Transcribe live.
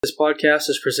This podcast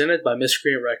is presented by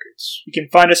Miscreant Records. You can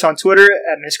find us on Twitter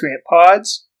at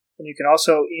MiscreantPods, and you can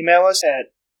also email us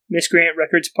at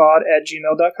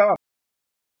miscreantrecordspod@gmail.com.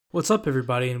 What's up,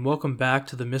 everybody, and welcome back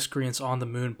to the Miscreants on the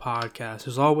Moon podcast.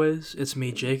 As always, it's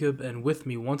me, Jacob, and with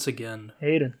me once again,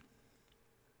 Hayden.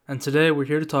 And today we're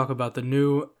here to talk about the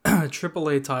new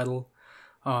AAA title,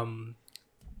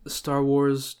 Star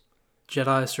Wars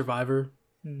Jedi Survivor.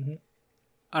 Mm-hmm.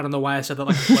 I don't know why I said that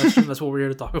like a question. That's what we're here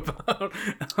to talk about.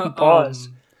 Pause.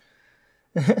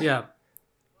 Yeah.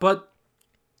 But,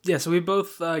 yeah, so we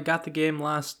both got the game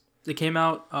it came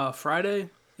out Friday.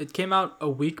 It came out a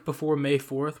week before May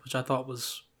 4th, which I thought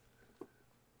was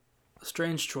a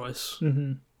strange choice.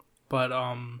 Mm-hmm. But,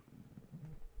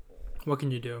 what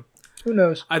can you do? Who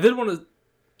knows? I did want to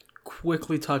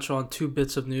quickly touch on two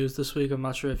bits of news this week. I'm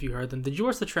not sure if you heard them. Did you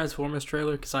watch the Transformers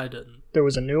trailer? Because I didn't. There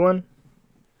was a new one?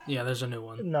 Yeah, there's a new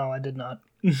one. No, I did not.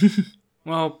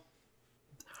 Well,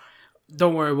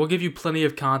 don't worry. We'll give you plenty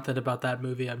of content about that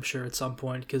movie, I'm sure, at some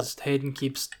point, because Hayden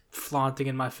keeps flaunting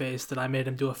in my face that I made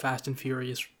him do a Fast and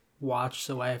Furious watch,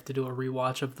 so I have to do a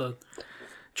rewatch of the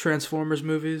Transformers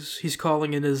movies. He's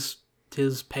calling in his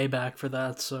payback for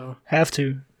that, so... Have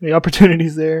to. The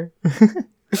opportunity's there.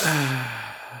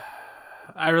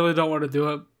 I really don't want to do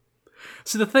it.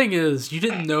 See, the thing is, you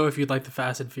didn't know if you'd like the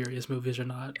Fast and Furious movies or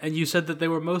not, and you said that they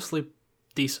were mostly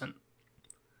decent.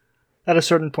 At a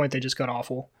certain point, they just got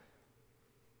awful.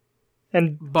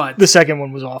 But the second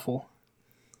one was awful.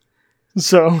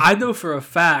 So I know for a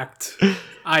fact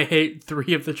I hate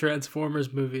 3 of the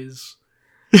Transformers movies.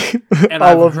 And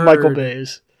all of Michael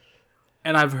Bay's.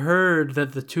 And I've heard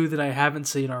that the 2 that I haven't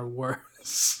seen are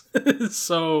worse.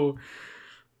 So...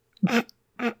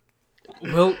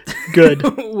 Well, good.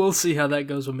 We'll see how that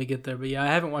goes when we get there. But yeah, I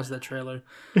haven't watched that trailer.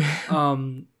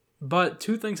 But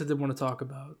 2 things I did want to talk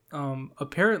about.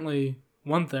 Apparently,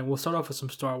 one thing, we'll start off with some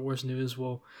Star Wars news.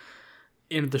 We'll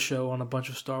end the show on a bunch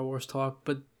of Star Wars talk.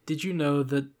 But did you know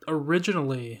that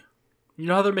originally, you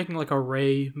know how they're making like a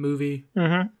Rey movie?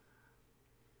 Mm-hmm.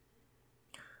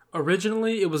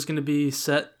 Originally, it was going to be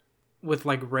set with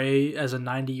like Rey as a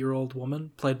 90-year-old woman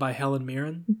played by Helen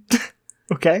Mirren.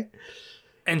 Okay.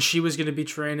 And she was going to be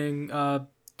training 2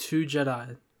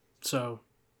 Jedi. So...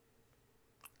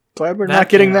 Glad we're not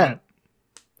getting that.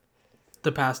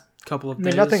 The past couple of days. I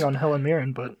mean, nothing on Helen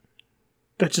Mirren, but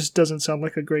that just doesn't sound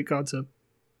like a great concept.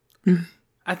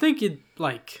 I think it,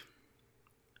 like...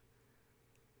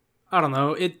 I don't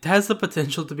know. It has the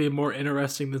potential to be more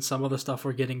interesting than some of the stuff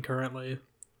we're getting currently.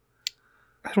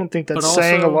 I don't think that's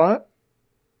saying a lot.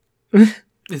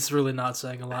 It's really not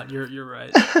saying a lot. You're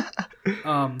right.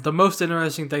 The most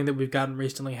interesting thing that we've gotten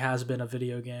recently has been a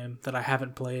video game that I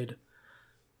haven't played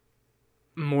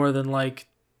more than like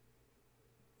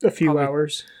a few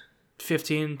hours,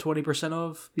 15-20%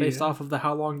 of, based off of the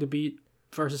how long to beat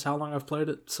versus how long I've played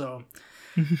it. So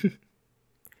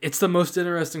it's the most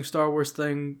interesting Star Wars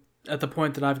thing at the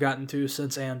point that I've gotten to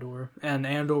since Andor, and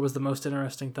Andor was the most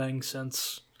interesting thing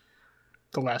since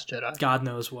The Last Jedi. God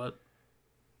knows what.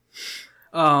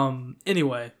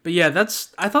 Anyway, but yeah,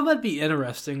 I thought that'd be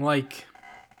interesting. Like,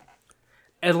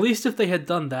 at least if they had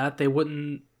done that, they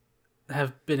wouldn't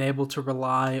have been able to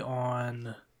rely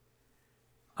on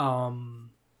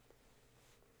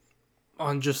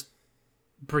just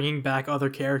bringing back other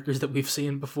characters that we've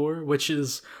seen before, which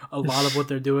is a lot of what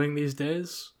they're doing these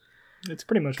days. It's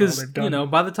pretty much all they've done. You know,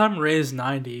 by the time Rey's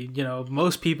 90, you know,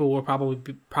 most people will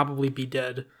probably be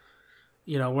dead.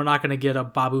 You know, we're not going to get a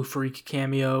Babu Freak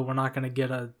cameo. We're not going to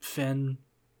get a Finn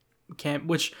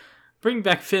which bringing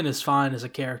back Finn is fine as a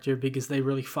character because they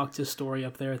really fucked his story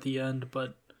up there at the end,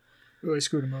 but really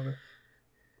screwed him over.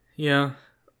 Yeah.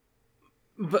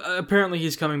 But apparently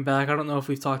he's coming back. I don't know if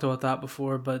we've talked about that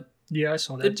before, but yeah, I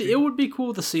saw that too. It would be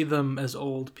cool to see them as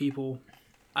old people,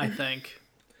 I think.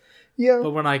 Yeah.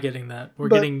 But we're not getting that. We're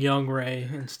getting young Rey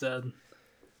instead.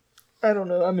 I don't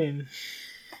know. I mean,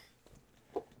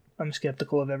 I'm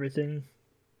skeptical of everything,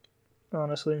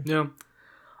 honestly. Yeah.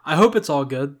 I hope it's all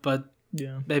good, but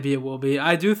yeah, maybe it will be.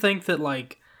 I do think that,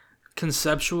 like,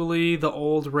 conceptually, the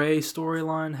old Rey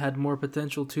storyline had more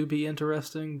potential to be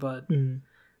interesting, but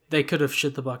they could have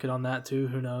shit the bucket on that too.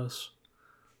 Who knows?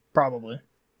 Probably.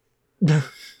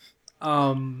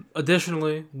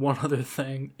 Additionally, one other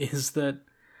thing is that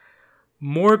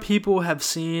more people have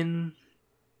seen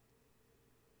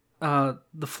the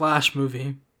Flash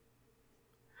movie,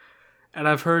 and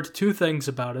I've heard 2 things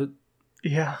about it.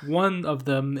 Yeah. One of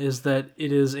them is that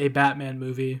it is a Batman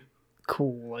movie.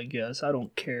 Cool, I guess. I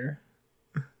don't care.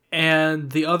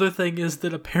 And the other thing is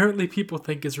that apparently people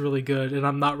think it's really good, and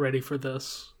I'm not ready for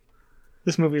this.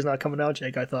 This movie's not coming out,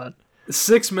 Jake, I thought.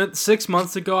 6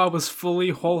 months ago, I was fully,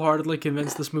 wholeheartedly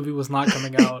convinced this movie was not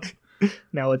coming out.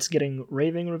 Now it's getting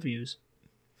raving reviews.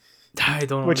 I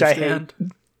don't Which understand. I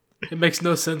hate. It makes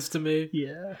no sense to me.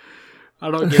 Yeah. I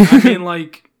don't get it. I mean,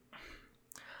 like,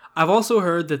 I've also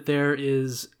heard that there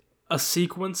is a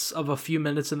sequence of a few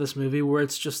minutes in this movie where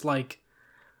it's just like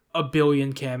a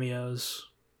billion cameos.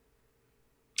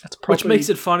 That's probably which makes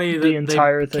it funny that the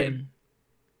entire thing.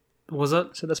 Was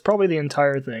it? So that's probably the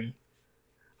entire thing.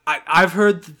 I've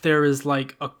heard that there is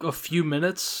like a few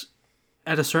minutes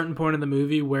at a certain point in the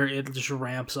movie where it just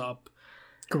ramps up.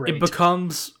 Great. It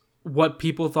becomes what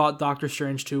people thought Doctor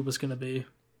Strange 2 was going to be.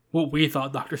 What we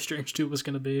thought Doctor Strange 2 was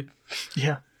going to be.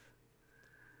 Yeah.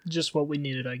 Just what we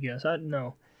needed, I guess.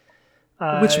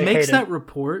 Which makes that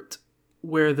report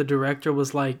where the director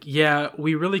was like, yeah,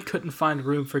 we really couldn't find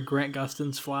room for Grant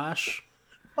Gustin's Flash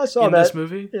in this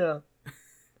movie. Yeah.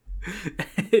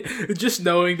 Just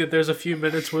knowing that there's a few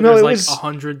minutes where there's like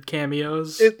 100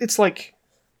 cameos. It's like,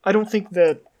 I don't think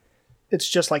that it's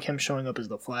just like him showing up as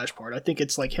the Flash part. I think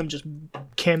it's like him just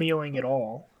cameoing it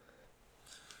all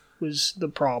was the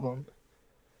problem.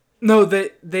 No,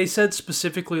 they said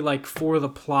specifically like for the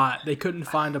plot. They couldn't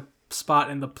find a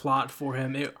spot in the plot for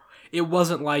him. It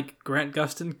wasn't like Grant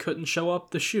Gustin couldn't show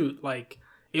up to shoot. Like,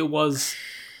 it was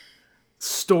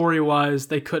story-wise,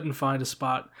 they couldn't find a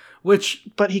spot.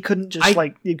 But he couldn't just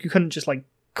you couldn't just like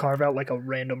carve out like a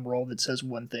random role that says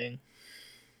one thing.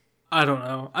 I don't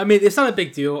know. I mean, it's not a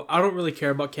big deal. I don't really care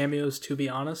about cameos, to be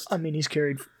honest. I mean, he's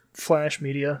carried Flash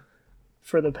media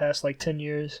for the past like 10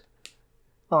 years.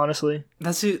 Honestly.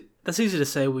 That's easy to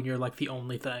say when you're like the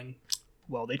only thing.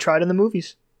 Well, they tried in the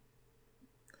movies.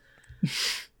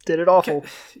 Did it awful.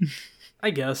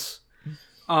 I guess.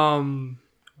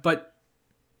 But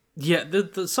yeah,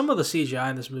 some of the CGI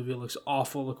in this movie looks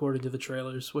awful according to the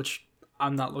trailers, which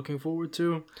I'm not looking forward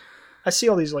to. I see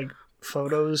all these like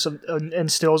photos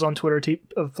and stills on Twitter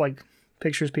of like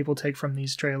pictures people take from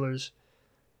these trailers,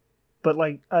 but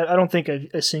like I don't think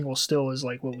a single still is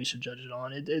like what we should judge it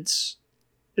on.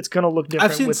 It's gonna look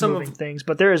different with moving things,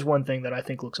 but there is one thing that I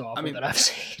think looks awful that I've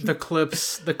seen. The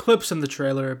clips in the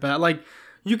trailer are bad. Like,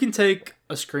 you can take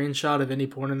a screenshot of any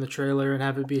point in the trailer and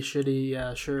have it be shitty,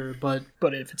 yeah, sure, but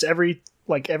if it's every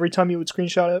time you would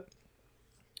screenshot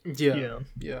it,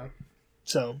 yeah.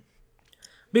 So,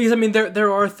 because I mean,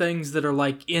 there are things that are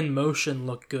like in motion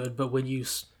look good, but when you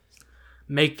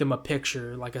make them a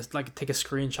picture, like take a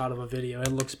screenshot of a video,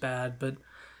 it looks bad. But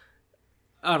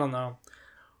I don't know.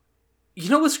 You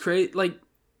know what's great? Like,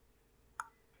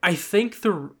 I think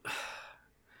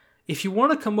if you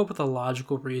want to come up with a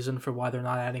logical reason for why they're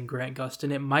not adding Grant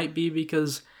Gustin, it might be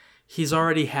because he's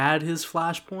already had his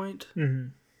Flashpoint,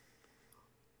 and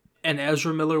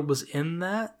Ezra Miller was in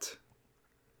that.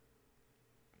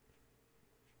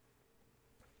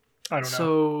 I don't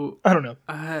know.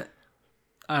 I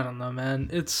don't know, man.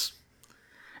 It's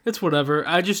whatever.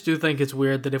 I just do think it's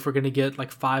weird that if we're gonna get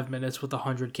like 5 minutes with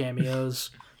 100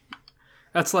 cameos,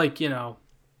 that's like, you know,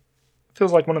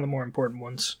 feels like one of the more important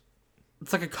ones.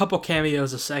 It's like a couple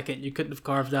cameos a second. You couldn't have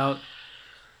carved out,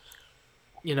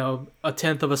 you know, a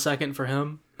tenth of a second for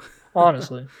him.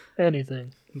 Honestly,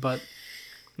 anything. But,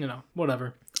 you know,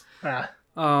 whatever. But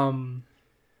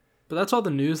that's all the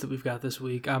news that we've got this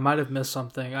week. I might have missed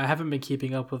something. I haven't been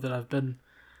keeping up with it. I've been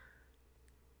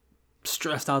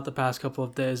stressed out the past couple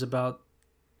of days about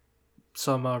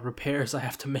some repairs I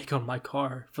have to make on my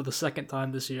car for the second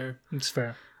time this year. It's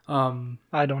fair.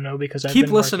 I don't know because I've keep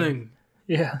been listening. Working.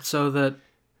 Yeah. So that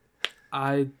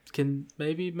I can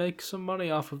maybe make some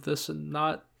money off of this and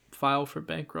not file for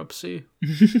bankruptcy.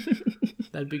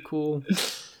 That'd be cool.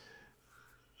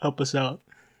 Help us out.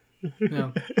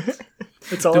 Yeah.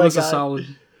 That's all Do I us got. a solid.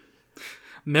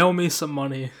 Mail me some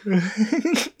money.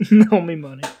 Mail me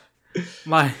money.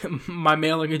 My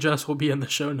mailing address will be in the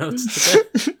show notes today.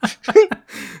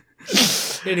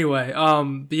 Anyway,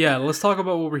 but yeah, let's talk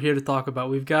about what we're here to talk about.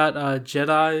 We've got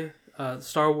Jedi,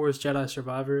 Star Wars Jedi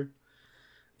Survivor.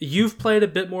 You've played a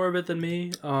bit more of it than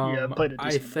me. Yeah, I played it.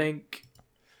 I think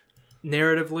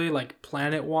narratively, like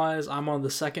planet-wise, I'm on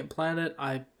the second planet.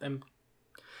 I am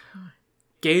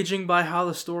gauging by how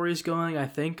the story's going. I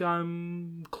think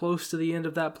I'm close to the end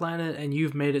of that planet, and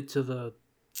you've made it to the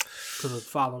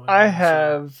following. I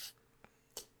have.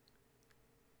 So.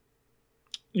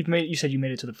 You said you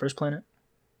made it to the first planet?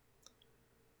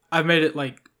 I've made it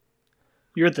like.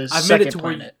 You're at the second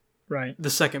planet, right? The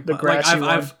second planet. The grassy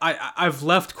one. I've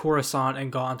left Coruscant and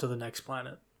gone to the next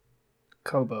planet.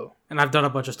 Kobo. And I've done a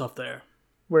bunch of stuff there.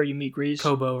 Where you meet Grease?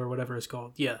 Kobo or whatever it's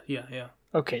called. Yeah.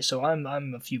 Okay, so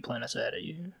I'm a few planets ahead of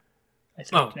you. I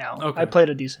think now. Okay. I played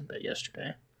a decent bit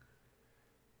yesterday.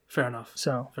 Fair enough.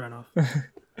 So fair enough.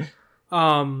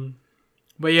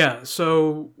 But yeah,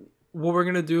 so what we're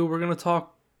gonna do, we're gonna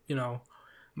talk,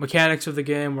 mechanics of the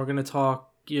game. We're gonna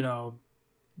talk, visuals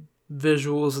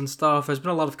and stuff. There's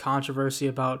been a lot of controversy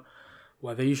about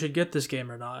whether you should get this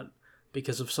game or not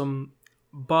because of some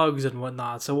bugs and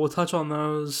whatnot. So we'll touch on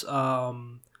those.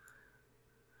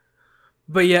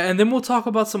 But yeah, and then we'll talk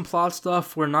about some plot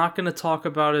stuff. We're not gonna talk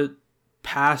about it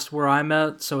past where I'm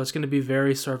at, so it's going to be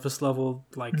very surface level,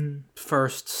 like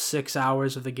first 6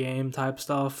 hours of the game type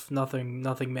stuff. Nothing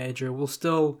major. We'll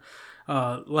still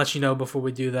let you know before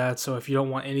we do that, so if you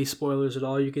don't want any spoilers at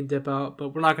all, you can dip out, but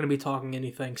we're not going to be talking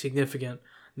anything significant.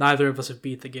 Neither of us have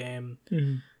beat the game.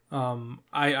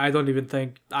 I don't even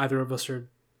think either of us are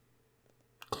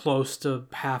close to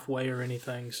halfway or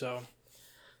anything, so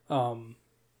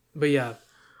but yeah,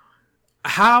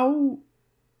 how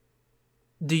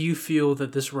do you feel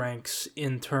that this ranks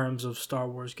in terms of Star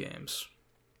Wars games?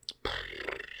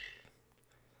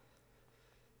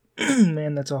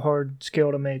 Man, that's a hard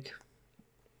scale to make.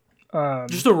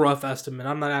 Just a rough estimate.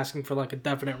 I'm not asking for like a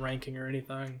definite ranking or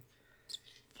anything.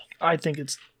 I think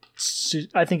it's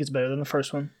better than the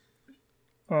first one.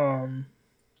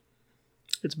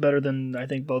 It's better than, I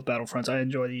think, both Battlefronts. I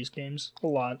enjoy these games a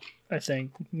lot, I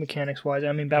think, mechanics wise.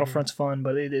 I mean, Battlefront's fun,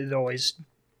 but it always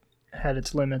had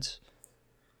its limits.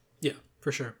 Yeah,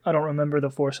 for sure. I don't remember The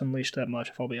Force Unleashed that much,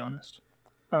 if I'll be honest.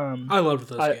 I loved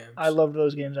those games. I loved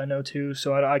those games, I know too,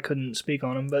 so I couldn't speak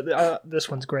on them, but this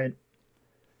one's great.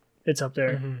 It's up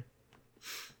there. Mm-hmm.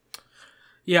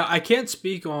 Yeah, I can't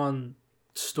speak on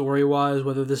story-wise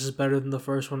whether this is better than the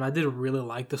first one. I did really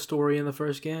like the story in the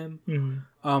first game.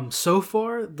 So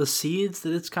far, the seeds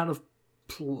that it's kind of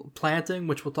planting,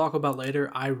 which we'll talk about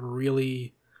later, I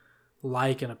really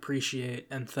like and appreciate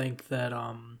and think that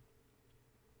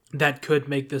that could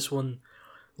make this one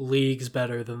leagues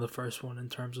better than the first one in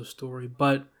terms of story.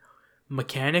 But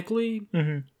mechanically,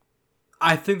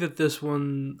 I think that this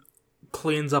one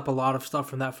cleans up a lot of stuff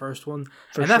from that first one.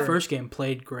 That first game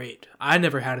played great. I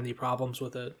never had any problems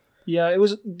with it. Yeah, it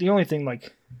was the only thing,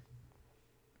 like,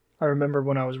 I remember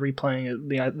when I was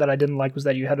replaying it, that I didn't like was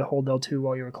that you had to hold L2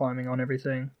 while you were climbing on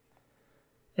everything.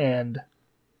 And,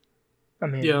 I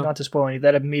mean, not to spoil any,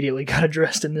 that immediately got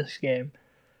addressed in this game.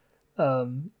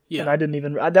 And I didn't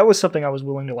even... that was something I was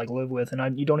willing to, like, live with,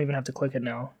 and you don't even have to click it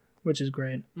now, which is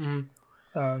great.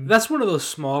 That's one of those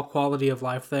small quality of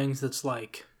life things that's,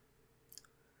 like...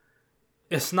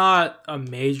 It's not a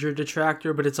major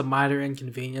detractor, but it's a minor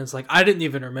inconvenience. Like, I didn't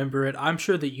even remember it. I'm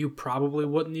sure that you probably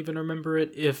wouldn't even remember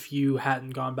it if you hadn't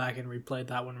gone back and replayed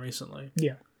that one recently.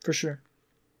 Yeah, for sure.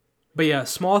 But yeah,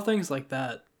 small things like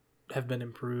that have been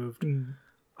improved.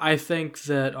 I think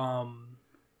that,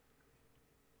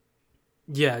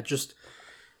 just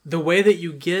the way that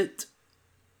you get...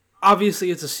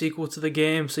 Obviously, it's a sequel to the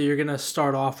game, so you're going to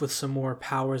start off with some more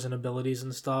powers and abilities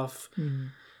and stuff.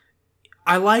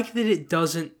 I like that it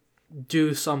doesn't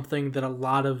do something that a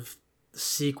lot of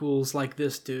sequels like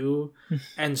this do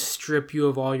and strip you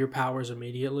of all your powers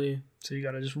immediately. So you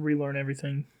gotta just relearn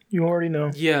everything you already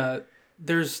know. Yeah,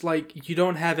 there's like, you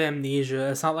don't have amnesia.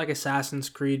 It's not like Assassin's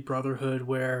Creed Brotherhood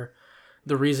where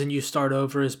the reason you start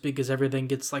over is because everything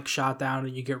gets like shot down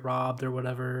and you get robbed or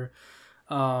whatever.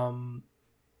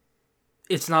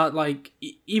 It's not like...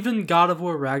 Even God of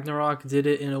War Ragnarok did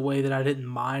it in a way that I didn't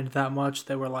mind that much.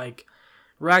 They were like...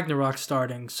 Ragnarok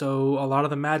starting, so a lot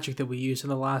of the magic that we used in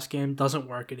the last game doesn't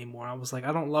work anymore. I was like,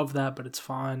 I don't love that, but it's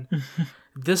fine.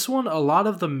 This one, a lot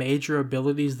of the major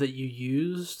abilities that you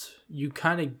used, you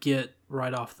kind of get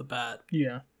right off the bat.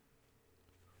 Yeah.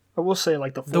 I will say,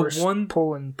 like, the force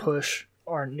pull and push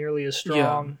aren't nearly as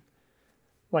strong,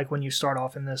 like, when you start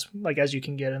off in this, like, as you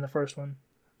can get in the first one,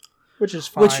 which is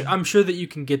fine. Which I'm sure that you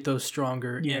can get those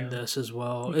stronger in this as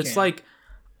well. It's like...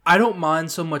 I don't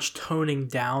mind so much toning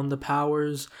down the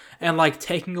powers and, like,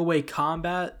 taking away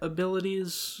combat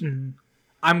abilities.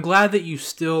 I'm glad that you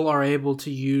still are able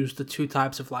to use the two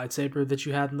types of lightsaber that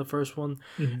you had in the first one.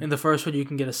 In the first one, you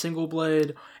can get a single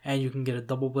blade and you can get a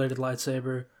double-bladed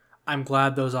lightsaber. I'm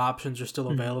glad those options are still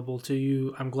available to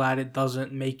you. I'm glad it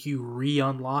doesn't make you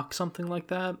re-unlock something like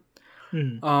that.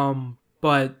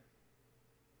 But...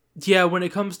 yeah, when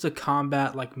it comes to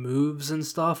combat, like, moves and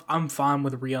stuff, I'm fine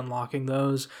with re-unlocking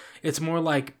those. It's more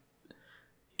like,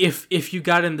 if you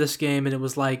got in this game and it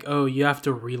was like, oh, you have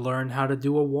to relearn how to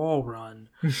do a wall run,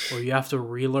 or you have to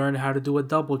relearn how to do a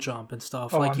double jump and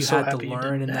stuff, like you had to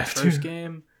learn in that first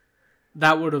game,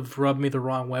 that would have rubbed me the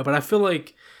wrong way. But I feel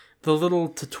like the little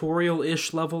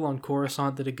tutorial-ish level on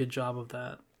Coruscant did a good job of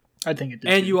that. I think it did.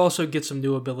 And you also get some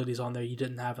new abilities on there you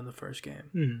didn't have in the first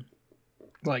game.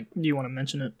 Like, do you want to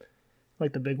mention it?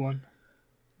 Like the big one?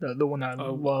 the one I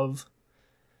Oh, love.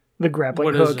 The grappling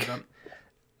what hook. is it?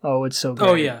 Oh, it's so good.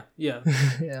 Oh yeah, yeah.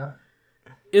 Yeah.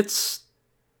 It's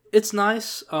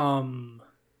nice. It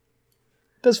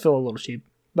does feel a little cheap,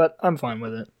 but I'm fine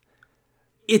with it.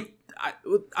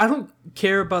 I don't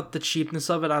care about the cheapness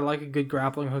of it. I like a good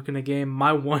grappling hook in a game.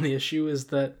 My one issue is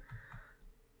that,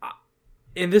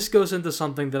 and this goes into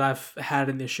something that I've had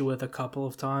an issue with a couple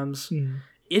of times. Mm.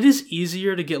 It is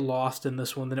easier to get lost in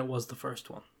this one than it was the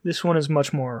first one. This one is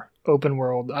much more open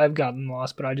world. I've gotten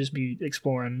lost, but I just be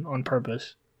exploring on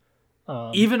purpose.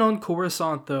 Even on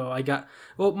Coruscant, though,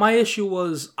 my issue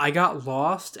was I got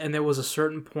lost, and there was a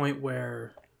certain point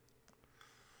where,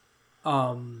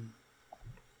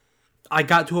 I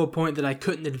got to a point that I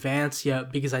couldn't advance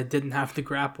yet because I didn't have the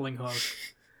grappling hook.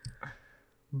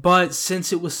 But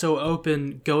since it was so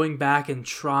open, going back and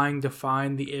trying to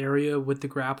find the area with the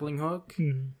grappling hook,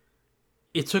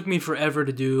 it took me forever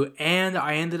to do, and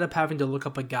I ended up having to look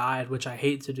up a guide, which I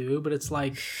hate to do, but it's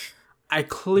like, I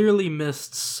clearly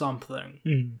missed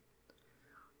something.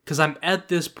 Because I'm at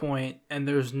this point, and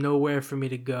there's nowhere for me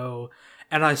to go,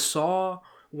 and I saw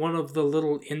one of the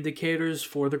little indicators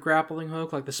for the grappling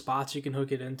hook, like the spots you can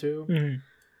hook it into.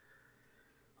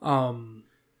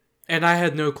 And I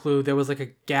had no clue. There was like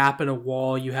a gap in a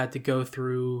wall you had to go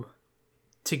through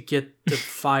to get to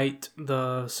fight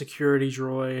the security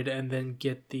droid and then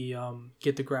get the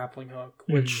grappling hook,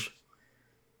 which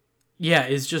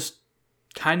is just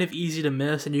kind of easy to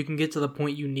miss, and you can get to the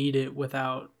point you need it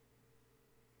without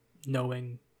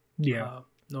knowing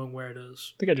where it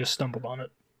is. I think I just stumbled on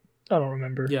it. I don't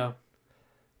remember. Yeah.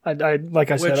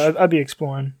 I'd be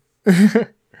exploring.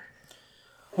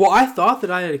 Well, I thought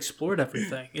that I had explored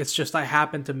everything. It's just I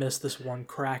happened to miss this one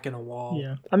crack in a wall.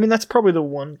 Yeah. I mean, that's probably the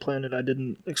one planet I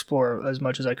didn't explore as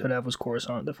much as I could have was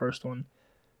Coruscant, the first one.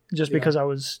 Just because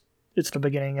it's the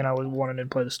beginning and I was wanting to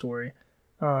play the story.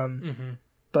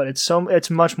 But it's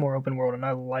much more open world and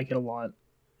I like it a lot.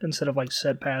 Instead of like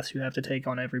set paths you have to take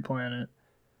on every planet.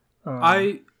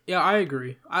 I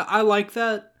agree. I like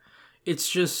that.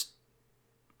 It's just,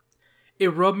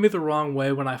 it rubbed me the wrong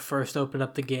way when I first opened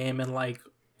up the game and like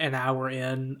an hour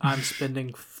in, I'm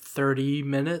spending 30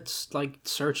 minutes like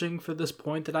searching for this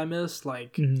point that I missed.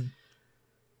 Like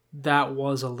that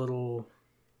was a little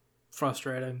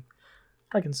frustrating.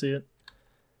 I can see it.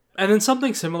 And then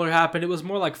something similar happened. It was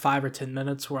more like 5 or 10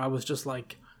 minutes where I was just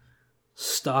like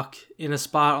stuck in a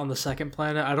spot on the second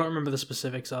planet. I don't remember the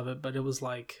specifics of it, but it was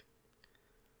like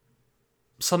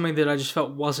something that I just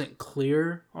felt wasn't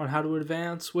clear on how to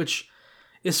advance, which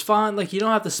is fine. Like, you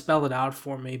don't have to spell it out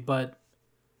for me, but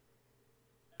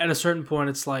at a certain point,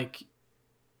 it's like,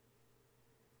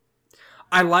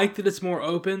 I like that it's more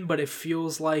open, but it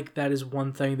feels like that is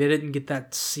one thing. They didn't get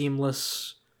that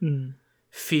seamless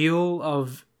feel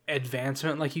of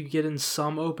advancement like you get in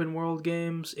some open world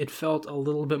games. It felt a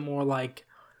little bit more like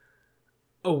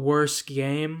a worse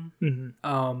game,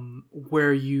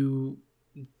 where you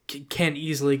can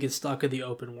easily get stuck in the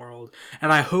open world.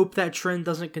 And I hope that trend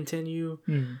doesn't continue.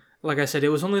 Like I said, it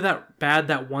was only that bad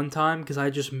that one time because I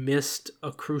just missed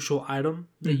a crucial item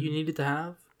that you needed to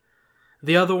have.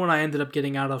 The other one I ended up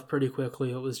getting out of pretty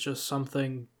quickly. It was just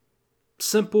something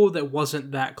simple that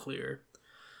wasn't that clear.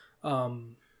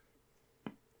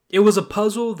 It was a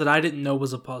puzzle that I didn't know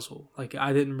was a puzzle. Like,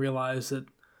 I didn't realize that,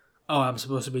 I'm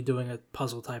supposed to be doing a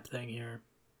puzzle type thing here.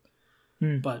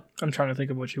 But I'm trying to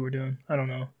think of what you were doing. I don't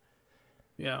know.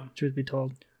 Yeah. Truth be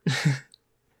told.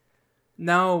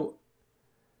 Now,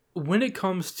 when it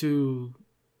comes to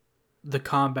the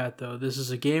combat, though, this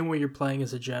is a game where you're playing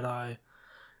as a Jedi.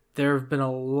 There have been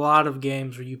a lot of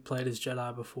games where you played as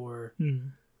Jedi before.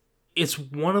 It's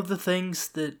one of the things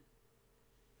that,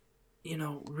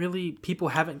 really people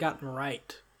haven't gotten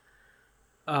right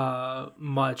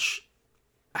much.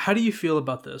 How do you feel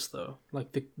about this, though?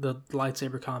 Like the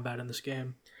lightsaber combat in this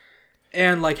game?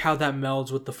 And like how that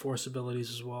melds with the Force abilities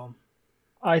as well.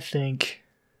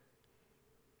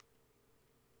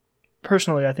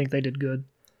 Personally, I think they did good.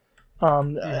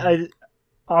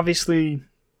 Obviously,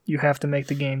 you have to make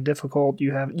the game difficult.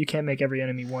 You can't make every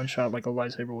enemy one shot like a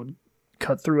lightsaber would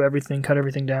cut through everything, cut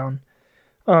everything down.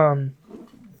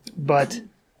 But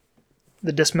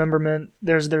the dismemberment,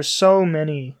 there's so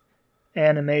many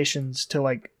animations to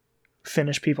like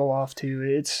finish people off to.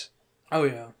 It's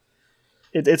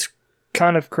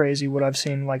kind of crazy what I've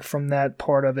seen like from that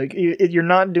part of it. You're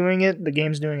not doing it, the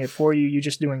game's doing it for you. You're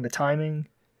just doing the timing.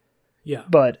 Yeah.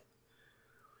 But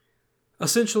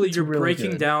essentially you're really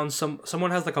breaking good. down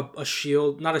someone has like a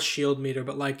shield, not a shield meter,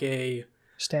 but like a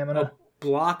stamina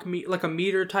block like a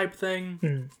meter type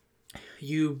thing.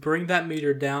 You bring that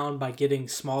meter down by getting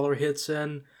smaller hits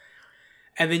in,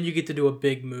 and then you get to do a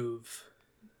big move.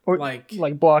 Or like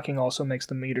blocking also makes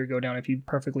the meter go down if you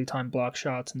perfectly time block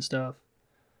shots and stuff.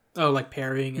 Oh, like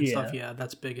parrying and stuff. Yeah,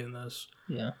 that's big in this.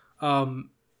 Yeah.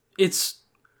 It's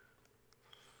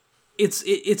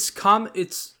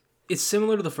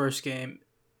similar to the first game.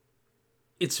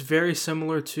 It's very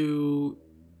similar to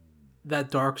that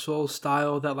Dark Souls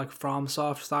style, that like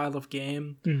FromSoft style of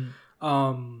game.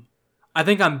 Mm. I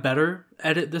think I'm better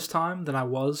at it this time than I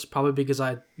was, probably because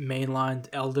I mainlined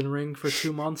Elden Ring for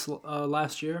 2 months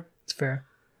last year. It's fair.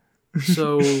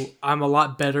 So I'm a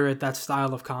lot better at that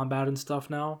style of combat and stuff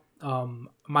now.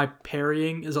 My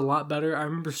parrying is a lot better. I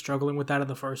remember struggling with that in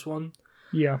the first one.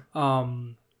 Yeah.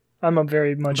 I'm a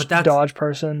very much dodge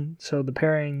person, so the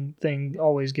parrying thing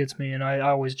always gets me, and I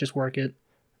always just work it.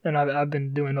 And I've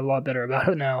been doing a lot better about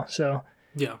it now, so...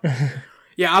 Yeah.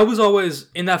 Yeah, I was always...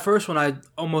 In that first one, I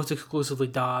almost exclusively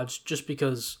dodged, just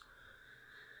because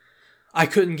I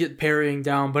couldn't get parrying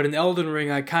down. But in Elden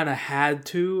Ring, I kind of had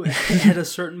to at a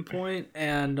certain point,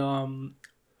 and I'm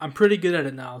pretty good at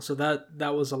it now. So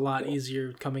that was a lot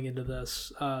easier coming into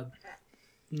this,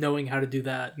 knowing how to do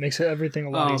that. Makes everything a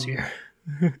lot easier.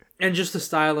 And just the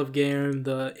style of game,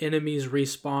 the enemies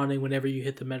respawning whenever you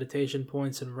hit the meditation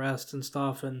points and rest and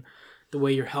stuff, and the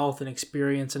way your health and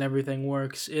experience and everything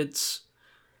works, it's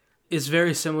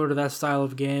very similar to that style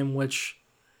of game, which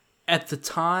at the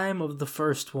time of the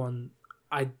first one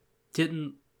I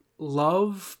didn't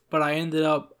love, but I ended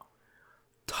up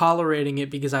tolerating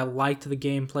it because I liked the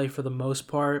gameplay for the most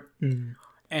part,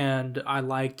 and I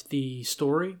liked the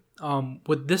story.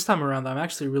 With this time around, I'm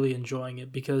actually really enjoying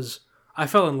it because I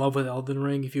fell in love with Elden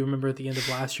Ring. If you remember at the end of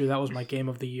last year, that was my game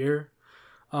of the year.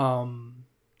 And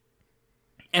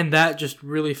that just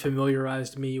really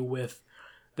familiarized me with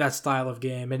that style of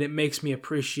game. And it makes me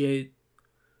appreciate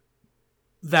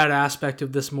that aspect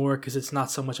of this more because it's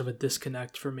not so much of a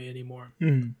disconnect for me anymore.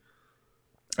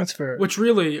 That's fair. Which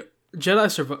really,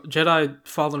 Jedi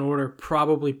Fallen Order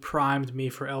probably primed me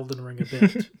for Elden Ring a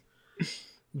bit.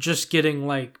 Just getting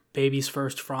like baby's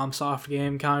first FromSoft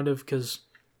game, kind of, because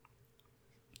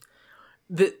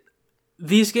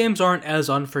these games aren't as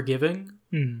unforgiving,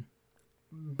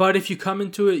 but if you come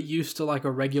into it used to like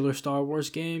a regular Star Wars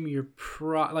game, you're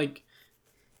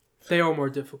they are more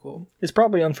difficult. It's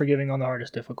probably unforgiving on the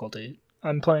hardest difficulty.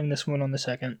 I'm playing this one on the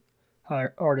second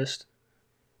hardest,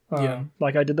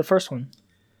 like I did the first one,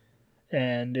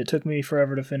 and it took me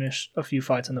forever to finish a few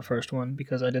fights in the first one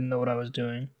because I didn't know what I was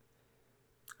doing.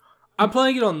 I'm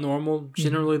playing it on normal.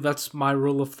 Generally, that's my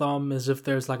rule of thumb, is if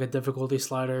there's like a difficulty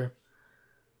slider,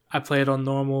 I play it on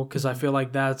normal because I feel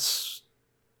like that's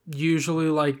usually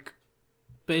like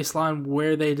baseline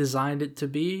where they designed it to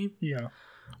be. Yeah.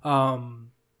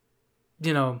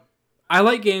 You know, I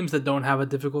like games that don't have a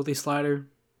difficulty slider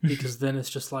because then it's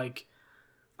just like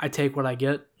I take what I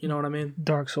get. You know what I mean?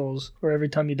 Dark Souls, where every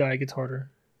time you die, it gets harder.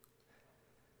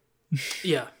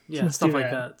 Yeah, stuff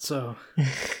like that. So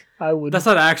I would. That's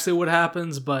not actually what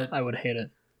happens, but I would hate it.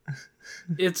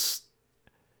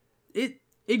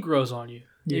 It grows on you.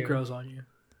 Yeah. It grows on you.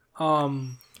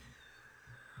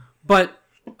 But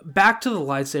back to the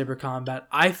lightsaber combat.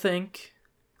 I think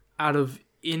out of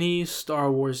any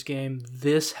Star Wars game,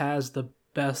 this has the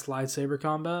best lightsaber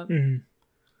combat.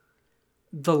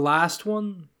 The last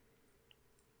one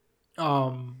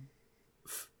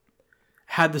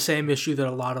had the same issue that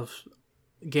a lot of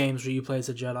games where you play as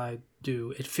a Jedi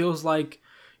do. It feels like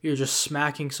you're just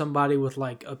smacking somebody with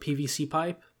like a PVC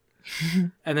pipe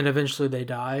and then eventually they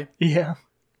die. Yeah.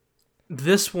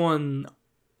 This one,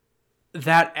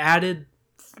 that added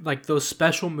like those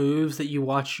special moves that you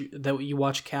watch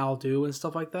Cal do and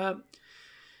stuff like that.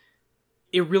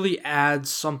 It really adds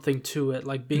something to it,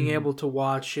 like being able to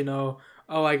watch, oh,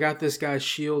 I got this guy's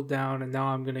shield down and now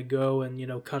I'm going to go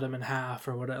and, cut him in half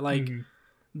or whatever. Like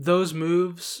those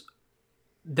moves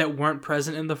that weren't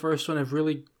present in the first one have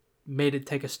really made it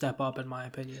take a step up, in my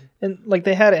opinion. And like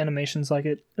they had animations like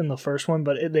it in the first one,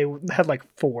 but they had like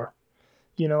 4.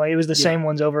 Like it was the same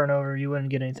ones over and over. You wouldn't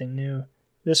get anything new.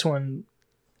 This one,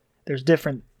 there's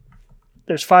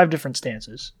 5 different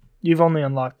stances. You've only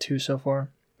unlocked 2 so far,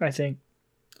 I think.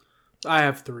 I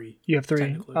have 3. You have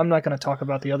 3. I'm not going to talk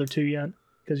about the other 2 yet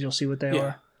because you'll see what they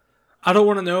are. I don't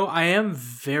want to know. I am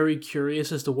very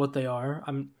curious as to what they are.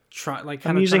 I'm trying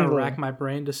to rack my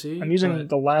brain to see. I'm using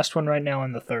the last one right now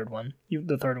and the third one.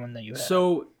 The third one that you have.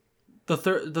 So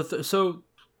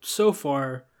so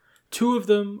far, 2 of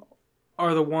them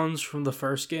are the ones from the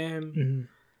first game.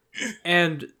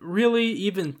 And really,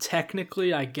 even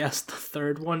technically, I guess the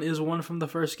third one is one from the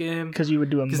first game. Because you would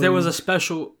do a move. Because there was a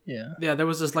special... Yeah, there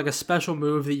was this like a special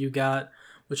move that you got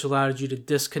which allowed you to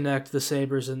disconnect the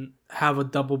sabers and have a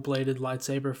double-bladed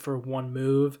lightsaber for one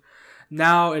move.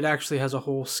 Now it actually has a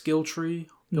whole skill tree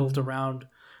built around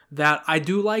that. I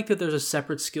do like that there's a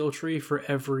separate skill tree for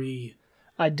every...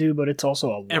 I do, but it's also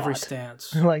a lot. Every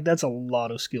stance. Like, that's a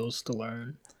lot of skills to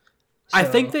learn. So, I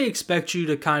think they expect you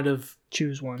to kind of...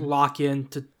 choose one. Lock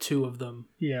into 2 of them.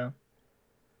 Yeah.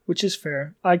 Which is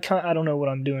fair. I don't know what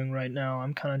I'm doing right now.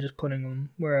 I'm kind of just putting them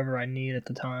wherever I need at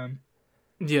the time.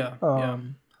 Yeah,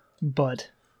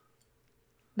 But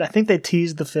I think they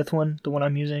teased the 5th one, the one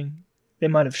I'm using. They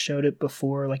might have showed it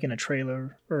before, like in a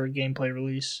trailer or a gameplay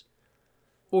release.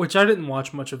 Which I didn't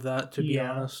watch much of that, to be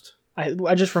honest.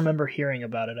 I just remember hearing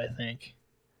about it, I think.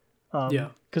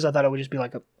 Because I thought it would just be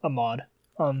like a mod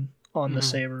on the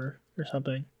saber or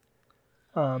something.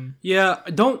 Yeah,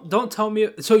 don't tell me.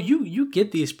 So you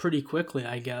get these pretty quickly,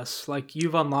 I guess. Like,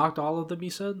 you've unlocked all of them, you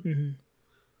said?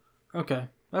 Mm-hmm. Okay.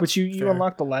 Which you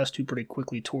unlocked the last 2 pretty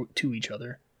quickly to each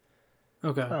other.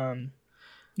 Okay.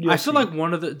 I feel like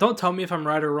one of the... Don't tell me if I'm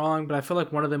right or wrong, but I feel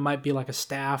like one of them might be like a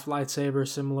staff lightsaber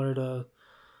similar to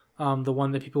the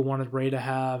one that people wanted Rey to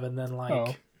have, and then like...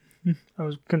 Oh. I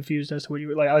was confused as to what you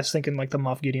were... Like, I was thinking like the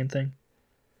Moff Gideon thing.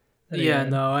 Yeah,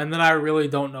 no, and then I really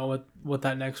don't know what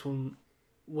that next one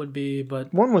would be,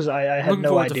 but... One was... I had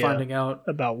no idea to finding out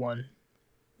about one.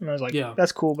 And I was like,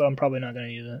 that's cool, but I'm probably not going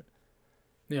to use it.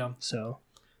 Yeah. So...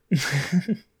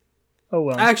 Oh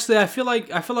well. Actually, I feel like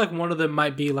one of them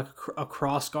might be like a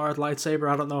crossguard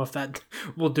lightsaber. I don't know if that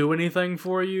will do anything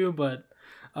for you, but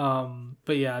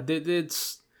yeah,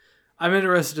 it's. I'm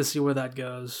interested to see where that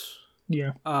goes.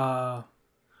 Yeah.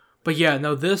 But yeah,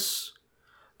 no. This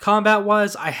combat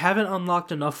wise, I haven't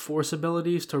unlocked enough force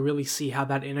abilities to really see how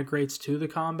that integrates to the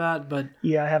combat. But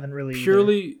yeah, I haven't really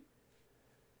purely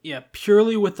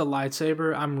with the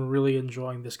lightsaber, I'm really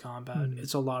enjoying this combat.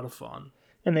 It's a lot of fun.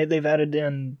 And they've added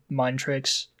in mind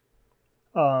tricks.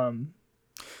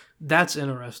 That's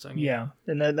interesting. Yeah,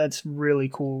 and that's really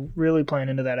cool. Really playing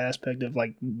into that aspect of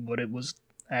like what it was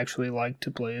actually like to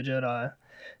play a Jedi.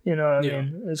 You know what I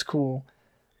mean? It's cool.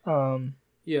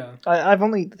 Yeah. I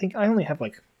only have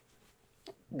like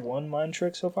 1 mind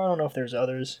trick so far. I don't know if there's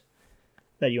others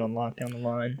that you unlock down the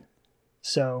line.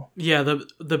 So yeah,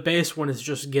 the base one is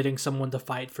just getting someone to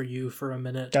fight for you for a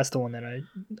minute. That's the one that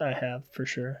I have for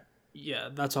sure. Yeah,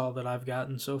 that's all that I've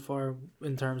gotten so far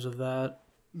in terms of that.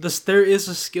 There is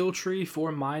a skill tree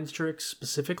for mind tricks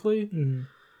specifically,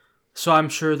 so I'm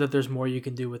sure that there's more you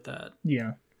can do with that.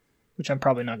 Yeah, which I'm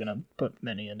probably not gonna put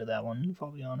many into that one, if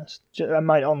I'll be honest. I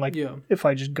might if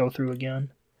I just go through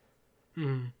again.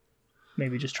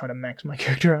 Maybe just try to max my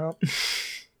character out.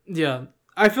 Yeah,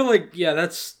 I feel like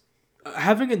that's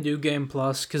having a new game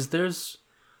plus, because there's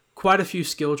quite a few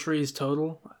skill trees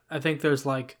total. I think there's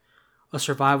like a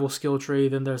survival skill tree,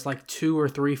 then there's like 2 or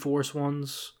 3 force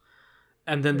ones,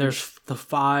 and then there's the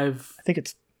 5. I think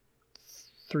it's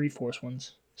 3 force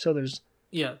ones. So there's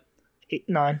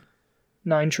 9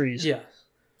 trees. Yeah.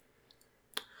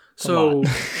 So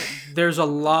there's a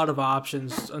lot of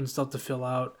options and stuff to fill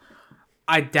out.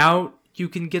 I doubt you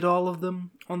can get all of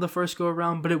them on the first go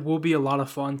around, but it will be a lot of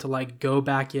fun to like go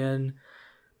back in,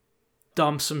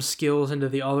 dump some skills into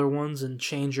the other ones and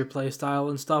change your playstyle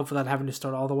and stuff without having to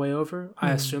start all the way over.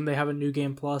 I assume they have a new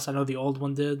game plus. I know the old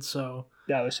one did, so...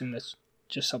 Yeah, I would assume that's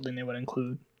just something they would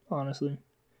include, honestly.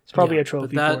 It's probably a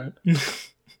trophy for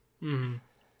it.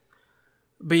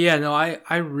 But yeah, no,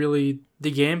 I really...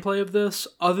 The gameplay of this,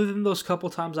 other than those couple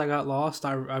times I got lost,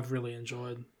 I've really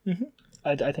enjoyed.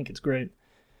 I think it's great.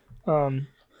 Before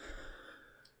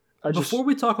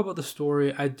we talk about the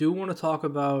story, I do want to talk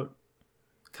about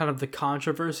kind of the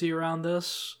controversy around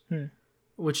this,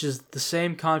 which is the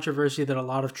same controversy that a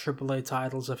lot of AAA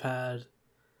titles have had,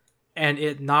 and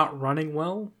it not running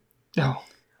well. Oh,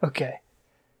 okay.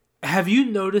 Have you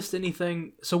noticed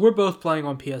anything? So we're both playing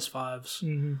on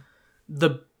PS5s.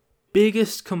 The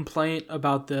biggest complaint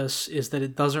about this is that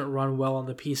it doesn't run well on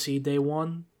the PC day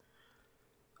one.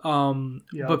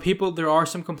 But there are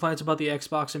some complaints about the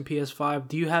Xbox and PS5.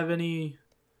 Do you have any?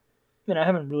 I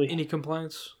haven't really any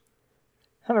complaints.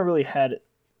 Haven't really had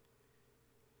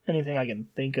anything I can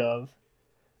think of.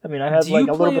 I mean, I have like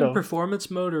a little bit of... Do you play in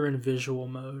performance mode or in visual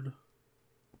mode?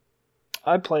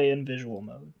 I play in visual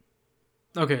mode.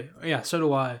 Okay, yeah, so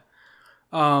do I.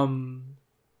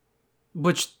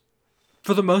 Which,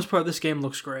 for the most part, this game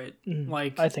looks great.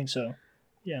 Like, I think so.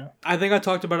 Yeah. I think I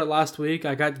talked about it last week.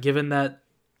 I got given that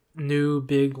new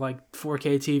big like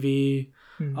 4K TV.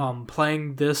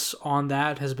 Playing this on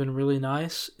that has been really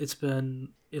nice.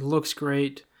 It looks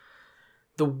great.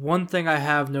 The one thing I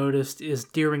have noticed is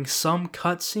during some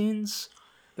cutscenes,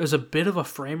 there's a bit of a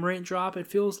frame rate drop, it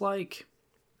feels like.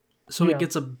 so it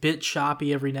gets a bit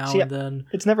choppy every now and then.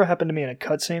 It's never happened to me in a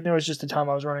cutscene. There was just a time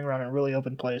I was running around in a really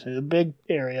open place. It was a big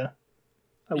area,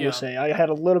 I will say. I had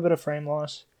a little bit of frame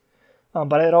loss,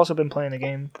 but I had also been playing the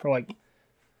game for like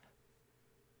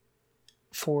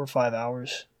 4 or 5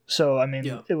 hours. So, I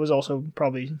mean, it was also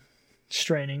probably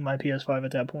straining my PS5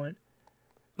 at that point.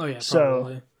 Oh, yeah,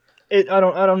 probably. So, I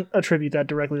don't attribute that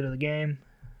directly to the game.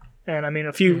 And, I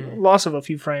mean, loss of a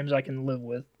few frames I can live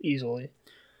with easily.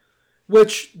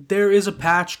 Which, there is a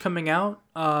patch coming out.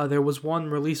 There was one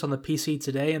released on the PC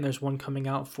today, and there's one coming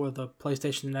out for the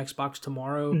PlayStation and Xbox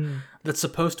tomorrow that's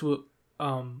supposed to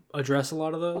address a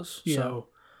lot of those. Yeah. So,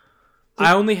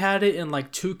 I only had it in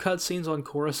like 2 cutscenes on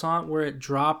Coruscant where it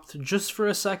dropped just for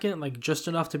a second, like just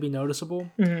enough to be noticeable.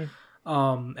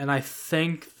 And I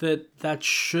think that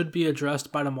should be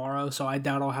addressed by tomorrow, so I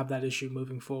doubt I'll have that issue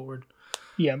moving forward.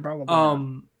 Yeah,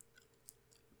 probably.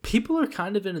 People are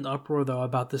kind of in an uproar, though,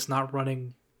 about this not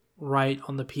running right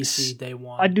on the PC day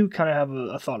one. I do kind of have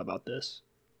a thought about this.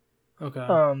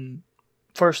 Okay.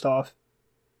 First off,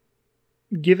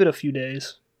 give it a few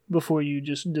days before you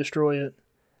just destroy it,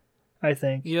 I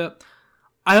think. Yeah.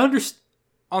 I understand.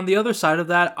 On the other side of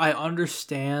that, I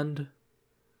understand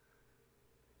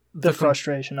the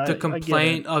frustration. The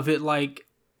complaint of it, like,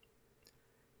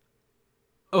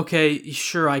 okay,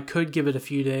 sure, I could give it a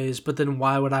few days, but then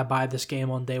why would I buy this game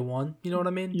on day one? You know what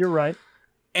I mean? You're right.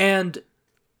 And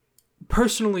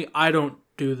personally, I don't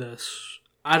do this.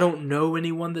 I don't know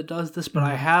anyone that does this, but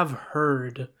I have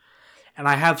heard, and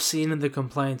I have seen in the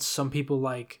complaints, some people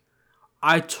like,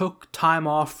 I took time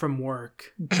off from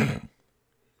work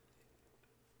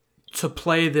to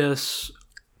play this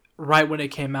right when it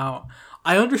came out.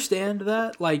 I understand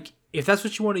that, like, if that's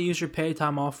what you want to use your pay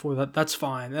time off for, that's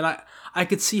fine. And I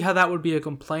could see how that would be a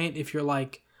complaint if you're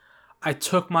like, I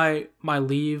took my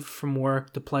leave from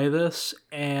work to play this,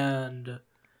 and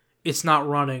it's not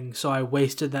running, so I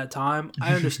wasted that time.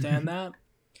 I understand that.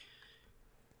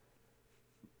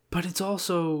 But it's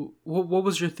also... What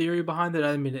was your theory behind it?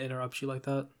 I didn't mean to interrupt you like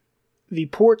that. The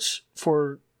ports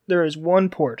for... There is one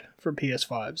port for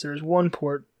PS5s. There is one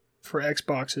port for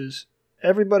Xboxes.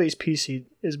 Everybody's PC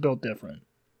is built different.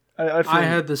 I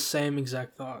had the same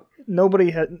exact thought.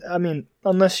 Nobody had... I mean,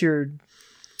 unless you're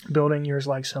building yours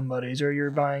like somebody's, or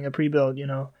you're buying a pre-built, you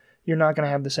know, you're not going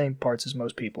to have the same parts as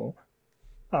most people.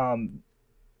 The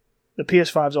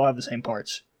PS5s all have the same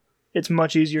parts. It's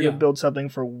much easier to build something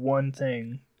for one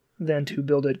thing than to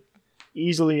build it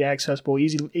easily accessible,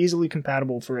 easily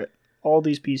compatible for all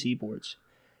these PC ports.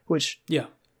 Which,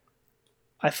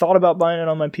 I thought about buying it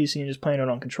on my PC and just playing it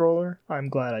on controller. I'm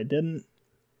glad I didn't,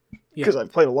 because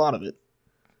I've played a lot of it.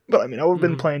 But I mean, I would have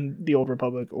been playing The Old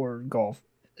Republic or Golf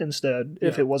instead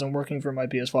if it wasn't working for my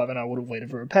PS5, and I would have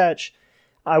waited for a patch.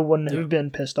 I wouldn't have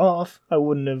been pissed off. I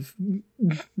wouldn't have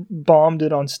bombed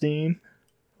it on Steam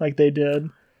like they did.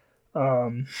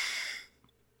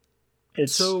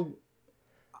 So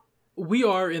we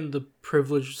are in the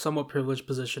somewhat privileged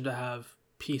position to have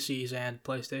PCs and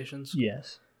PlayStations.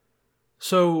 Yes.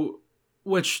 So,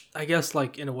 which I guess,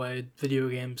 like, in a way, video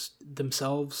games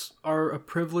themselves are a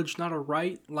privilege, not a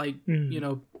right. Like, you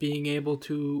know, being able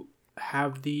to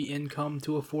have the income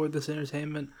to afford this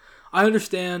entertainment. I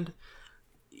understand,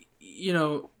 you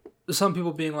know, some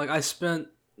people being like, I spent,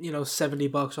 you know,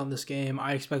 $70 on this game.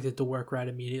 I expect it to work right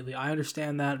immediately. I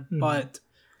understand that, but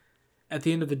at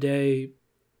the end of the day,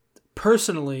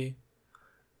 personally,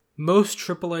 most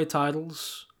AAA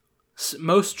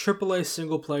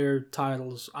single-player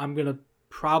titles, I'm going to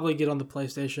probably get on the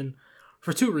PlayStation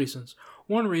for 2 reasons.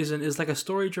 One reason is, like, a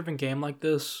story-driven game like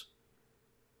this,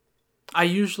 I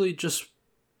usually just...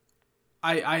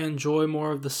 I enjoy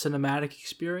more of the cinematic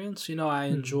experience. You know, I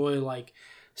enjoy, like,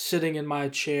 sitting in my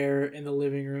chair in the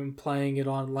living room, playing it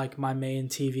on, like, my main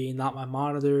TV, not my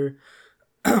monitor,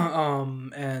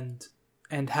 and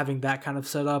having that kind of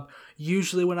setup.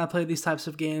 Usually when I play these types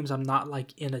of games, I'm not,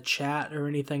 like, in a chat or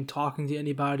anything, talking to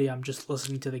anybody. I'm just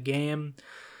listening to the game.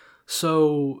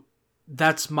 So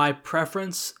that's my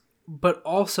preference. But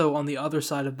also on the other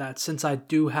side of that, since I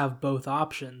do have both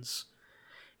options,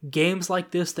 games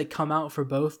like this that come out for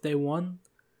both day one,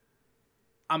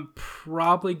 I'm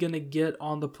probably going to get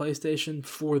on the PlayStation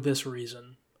for this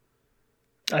reason.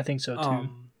 I think so too.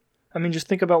 I mean, just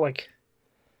think about, like,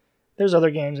 there's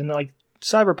other games, and like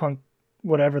Cyberpunk,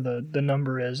 whatever the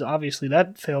number is, obviously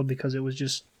that failed because it was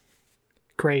just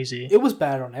crazy. It was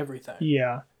bad on everything.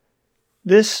 Yeah.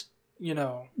 This, you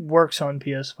know, works on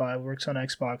PS5, works on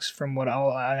Xbox, from what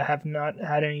I have not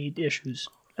had any issues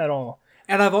at all.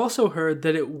 And I've also heard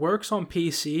that it works on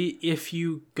PC if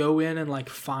you go in and, like,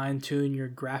 fine-tune your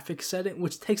graphics setting,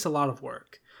 which takes a lot of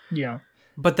work. Yeah.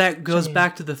 But that goes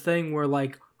back to the thing where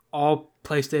like all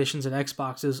PlayStations and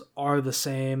Xboxes are the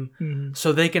same.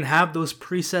 So they can have those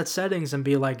preset settings and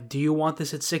be like, do you want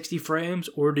this at 60 frames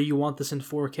or do you want this in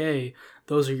 4K?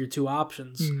 Those are your two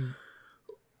options.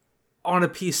 On a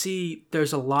PC,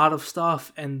 there's a lot of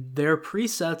stuff and their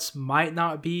presets might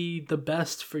not be the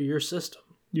best for your system,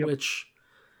 which,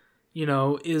 you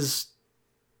know, is...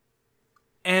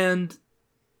 And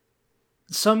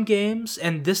some games,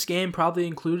 and this game probably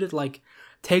included, like,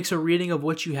 takes a reading of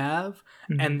what you have,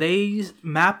 and they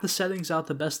map the settings out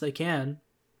the best they can.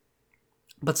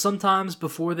 But sometimes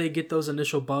before they get those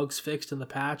initial bugs fixed in the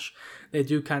patch, they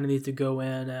do kind of need to go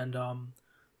in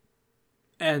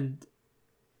and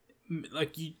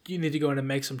like you need to go in and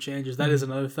make some changes. That is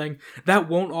another thing. That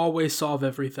won't always solve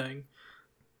everything.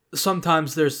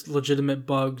 Sometimes there's legitimate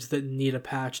bugs that need a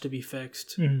patch to be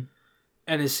fixed. And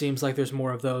it seems like there's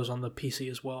more of those on the PC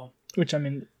as well. Which, I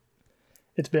mean,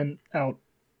 it's been out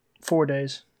 4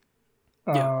 days.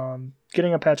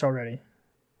 Getting a patch already.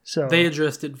 So they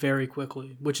addressed it very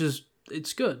quickly, which is,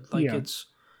 it's good. Like it's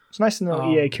nice to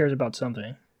know EA cares about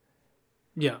something.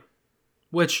 Yeah.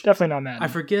 Which definitely not mad. I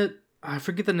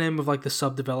forget the name of like the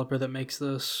sub developer that makes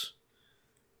this.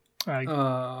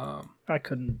 I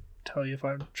couldn't tell you if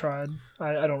I tried.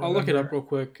 I don't remember. I'll look it up real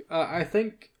quick. I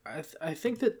think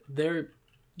that they're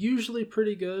usually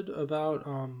pretty good about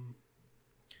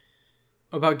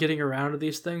getting around to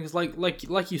these things.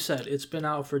 Like you said, it's been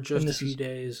out for just a few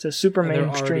days. It's a super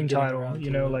mainstream title, you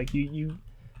know, like you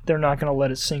they're not going to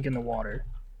let it sink in the water,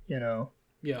 you know.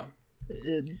 Yeah.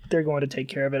 They're going to take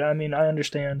care of it. I mean, I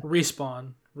understand.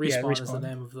 Respawn is the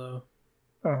name of the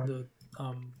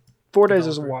 4 days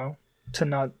is a while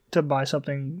to buy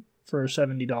something for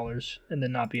 $70 and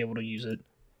then not be able to use it.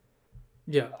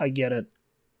 Yeah. I get it.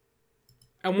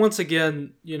 And once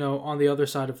again, you know, on the other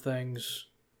side of things,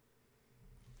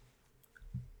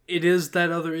 it is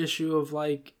that other issue of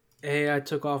like, hey, I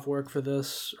took off work for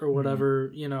this or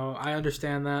whatever, you know, I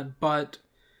understand that, but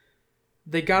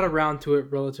they got around to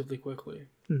it relatively quickly,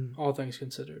 all things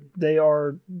considered. They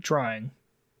are trying.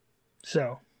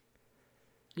 So,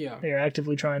 yeah. They are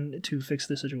actively trying to fix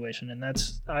the situation, and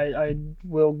that's I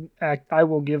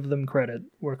will give them credit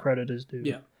where credit is due.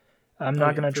 Yeah. I'm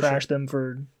not going to trash them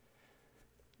for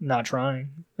not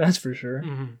trying. That's for sure.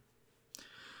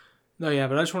 No, yeah,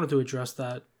 but I just wanted to address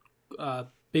that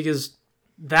because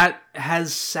that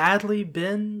has sadly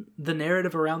been the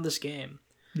narrative around this game.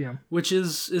 Yeah. Which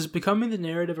is becoming the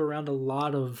narrative around a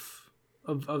lot of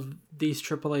these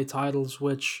AAA titles,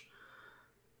 which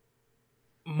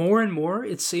more and more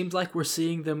it seems like we're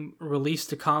seeing them release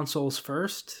to consoles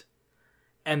first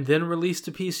and then release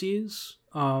to PCs,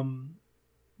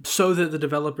 so that the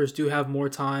developers do have more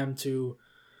time to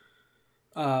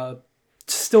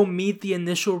still meet the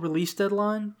initial release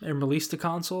deadline and release to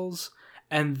consoles,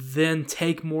 and then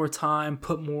take more time,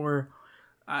 put more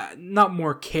not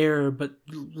more care, but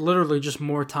literally just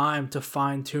more time to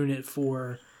fine-tune it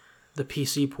for the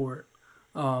PC port.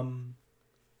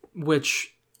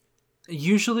 Which,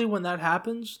 usually when that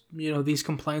happens, you know, these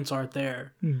complaints aren't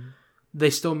there. They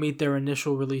still meet their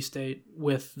initial release date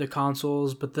with the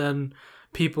consoles, but then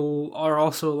people are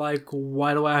also like,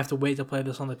 why do I have to wait to play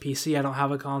this on the PC? I don't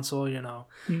have a console, you know.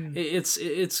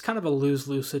 It's kind of a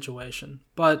lose-lose situation.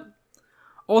 But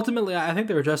ultimately, I think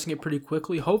they're addressing it pretty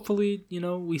quickly. Hopefully, you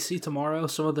know, we see tomorrow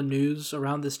some of the news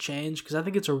around this change, because I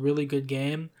think it's a really good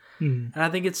game. And I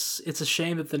think it's a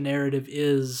shame that the narrative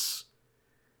is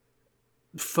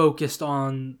focused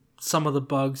on some of the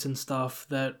bugs and stuff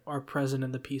that are present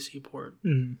in the PC port.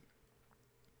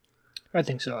 I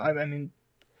think so. I mean,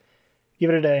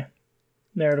 give it a day.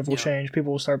 Narrative will change.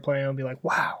 People will start playing and be like,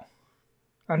 wow,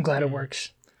 I'm glad it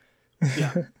works.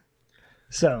 Yeah.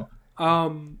 So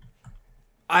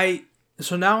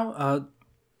now,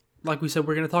 like we said,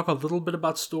 we're going to talk a little bit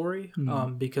about story,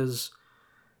 because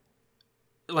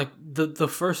like the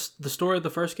story of the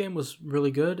first game was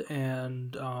really good,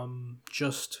 and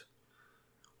just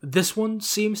this one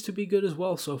seems to be good as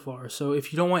well so far. So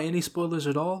if you don't want any spoilers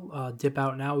at all, dip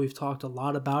out now. We've talked a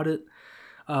lot about it,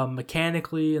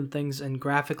 mechanically and things, and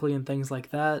graphically and things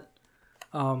like that.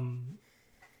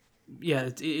 Yeah,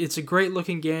 it's a great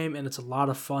looking game, and it's a lot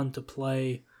of fun to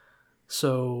play.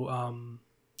 So,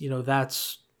 you know,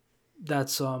 that's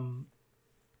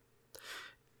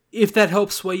if that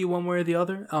helps sway you one way or the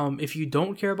other. If you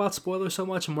don't care about spoilers so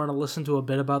much and want to listen to a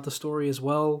bit about the story as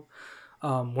well,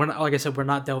 we're not, like I said, we're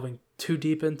not delving too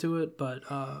deep into it, but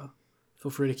feel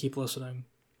free to keep listening.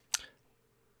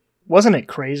 Wasn't it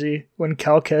crazy when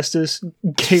Cal Kestis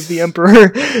gave the Emperor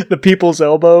the people's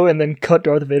elbow and then cut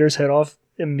Darth Vader's head off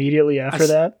immediately after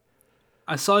that?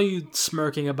 I saw you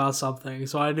smirking about something,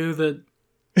 so I knew that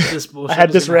this bullshit I had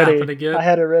was this gonna ready. happen again. I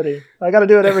had it ready. I got to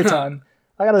do it every time.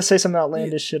 I got to say some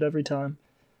outlandish shit every time.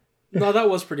 No, that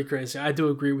was pretty crazy. I do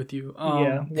agree with you.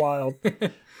 Yeah, wild.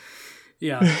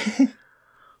 Yeah.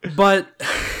 But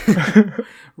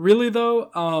really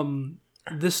though,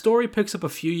 this story picks up a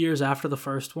few years after the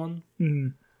first one.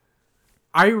 Mm.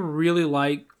 I really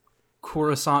like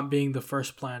Coruscant being the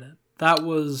first planet. That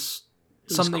was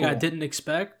something cool. I didn't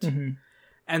expect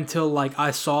until like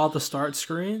I saw the start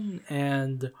screen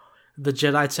and the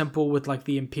Jedi Temple with like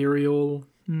the Imperial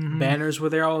banners were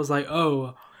there. I was like,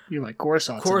 oh, you're like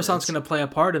Coruscant's going to play a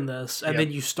part in this. And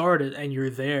then you start it and you're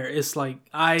there. It's like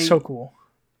so cool.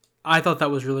 I thought that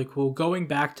was really cool. Going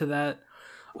back to that,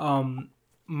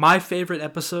 my favorite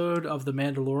episode of The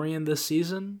Mandalorian this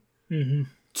season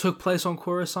took place on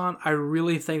Coruscant. I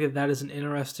really think that is an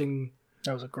interesting...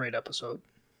 That was a great episode.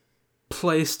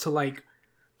 ...place to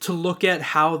look at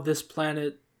how this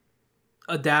planet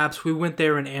adapts. We went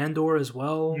there in Andor as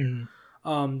well.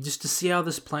 Just to see how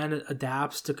this planet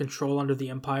adapts to control under the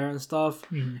Empire and stuff.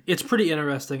 It's pretty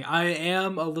interesting. I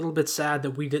am a little bit sad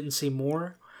that we didn't see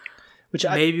more. Which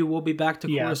maybe we'll be back to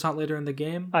Coruscant later in the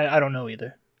game. I don't know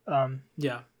either.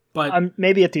 But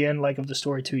maybe at the end of the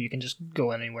story too, you can just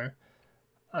go anywhere.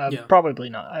 Probably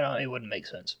not. It wouldn't make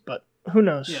sense, but who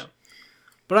knows? Yeah.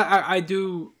 But I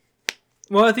do.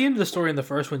 Well, at the end of the story in the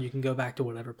first one, you can go back to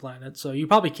whatever planet, so you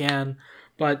probably can.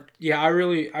 But yeah, I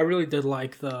really did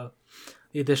like the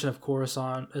addition of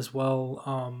Coruscant as well.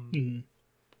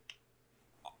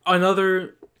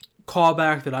 Another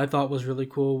callback that I thought was really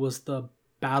cool was the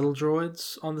battle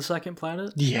droids on the second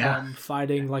planet. Yeah.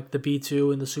 Fighting like the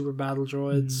B2 and the super battle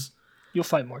droids. You'll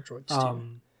fight more droids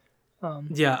too.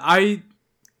 Yeah,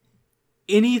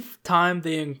 any time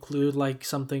they include like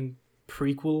something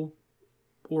prequel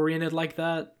oriented like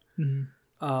that,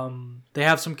 they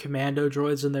have some commando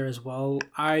droids in there as well.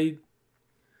 I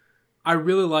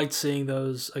really liked seeing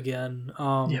those again.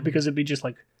 Because it'd be just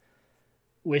like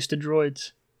wasted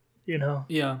droids.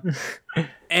 Yeah.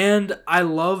 And I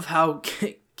love how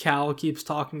Cal keeps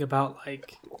talking about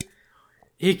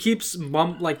he keeps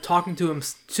talking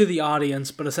to the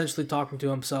audience, but essentially talking to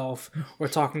himself or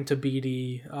talking to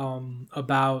BD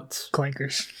about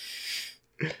clankers.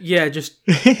 Yeah, just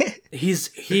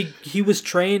he was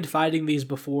trained fighting these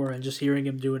before, and just hearing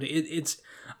him do it,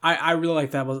 I really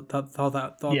like that.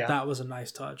 That was a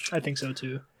nice touch. I think so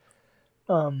too.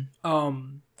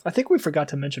 I think we forgot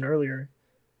to mention earlier.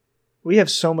 We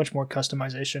have so much more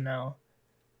customization now.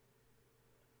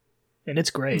 And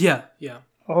it's great. Yeah.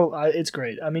 Oh, it's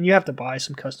great. I mean, you have to buy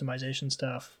some customization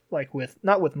stuff,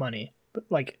 not with money,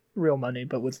 but real money,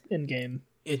 but with in-game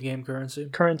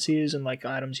currencies and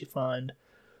items you find.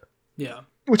 Yeah,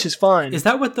 which is fine. Is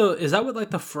that what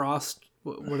the frost,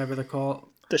 whatever they're called,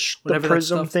 the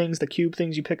prism things, the cube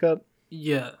things you pick up?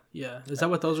 Yeah. Is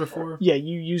that what those are for? Yeah,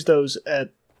 you use those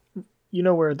at,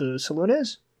 where the saloon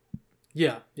is.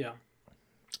 Yeah.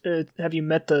 Have you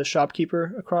met the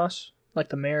shopkeeper across,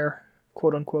 the mayor,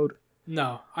 quote unquote?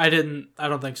 No, I didn't. I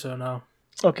don't think so. No.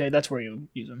 Okay, that's where you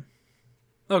use them.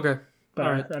 Okay. But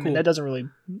all right, I mean, that doesn't really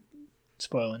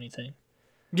spoil anything.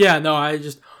 Yeah, no,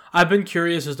 I've been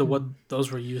curious as to what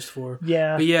those were used for.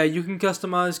 Yeah. But yeah, you can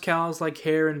customize Cal's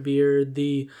hair and beard.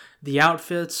 The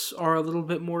outfits are a little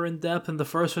bit more in depth. In the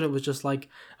first one, it was just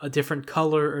a different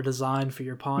color or design for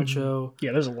your poncho.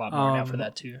 Yeah, there's a lot more now for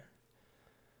that too.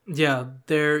 Yeah,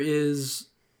 there is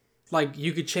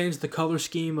you could change the color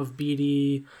scheme of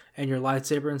BD and your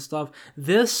lightsaber and stuff.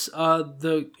 This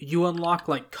you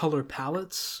unlock color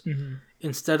palettes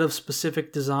instead of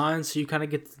specific designs, so you kind of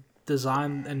get to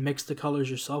design and mix the colors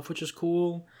yourself, which is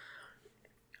cool.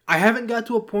 I haven't got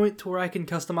to a point to where I can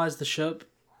customize the ship.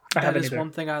 That is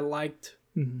one thing I liked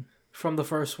from the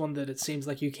first one that it seems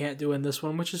like you can't do in this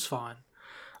one, which is fine.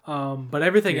 But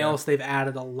everything else, they've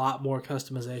added a lot more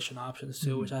customization options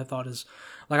to, which I thought is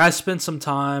I spent some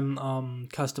time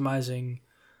customizing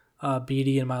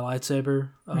BD and my lightsaber.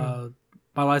 My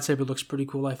lightsaber looks pretty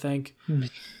cool, I think.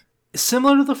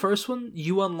 Similar to the first one,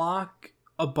 you unlock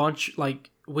a bunch,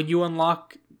 when you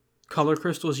unlock color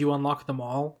crystals, you unlock them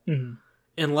all,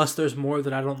 unless there's more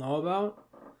that I don't know about.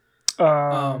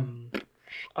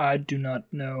 I do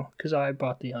not know, because I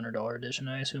bought the $100 edition.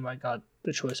 I assume I got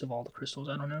the choice of all the crystals.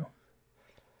 I don't know.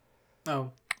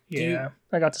 Oh. Yeah,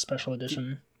 I got the special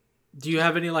edition. Do you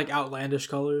have any outlandish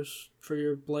colors for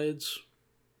your blades?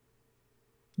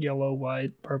 Yellow,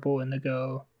 white, purple,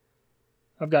 indigo.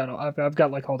 I've got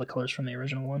all the colors from the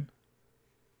original one.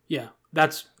 Yeah,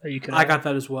 I got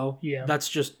that as well. Yeah,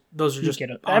 those are just.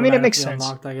 I mean, it makes sense.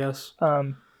 Unlocked, I guess.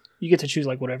 You get to choose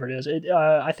whatever it is.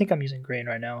 I think I'm using green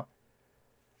right now.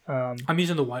 I'm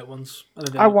using the white ones. I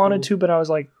think they I look wanted cool. to, but I was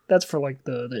like, that's for like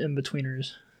the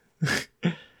in-betweeners.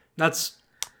 That's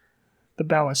The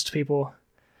balanced people.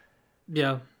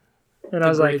 yeah. And The I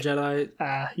was Gray like,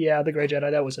 Jedi. yeah, the Grey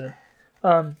Jedi, that was it.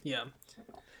 Yeah.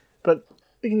 But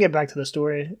we can get back to the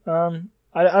story. I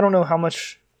don't know how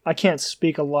much, I can't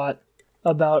speak a lot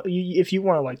about, if you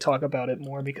want to like talk about it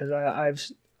more, because I've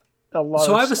seen a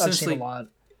lot.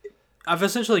 I've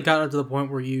essentially gotten to the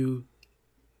point where you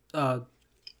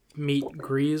meet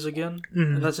Grease again.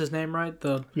 Mm-hmm. That's his name, right?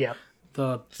 The Yeah.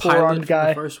 pilot from guy.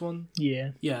 the first one. Yeah.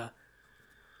 Yeah.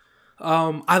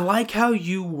 I like how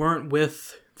you weren't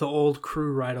with the old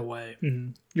crew right away.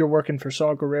 Mm-hmm. You're working for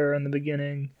Saw Gerrera in the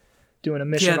beginning, doing a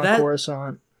mission on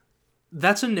Coruscant.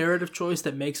 That's a narrative choice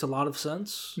that makes a lot of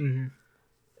sense. Mm-hmm.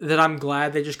 That I'm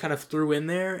glad they just kind of threw in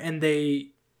there, and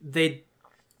they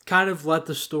kind of let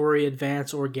the story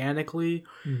advance organically.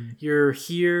 Mm-hmm. You're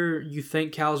here, you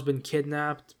think Cal's been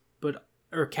kidnapped,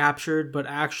 or captured, but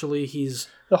actually he's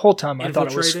the whole time I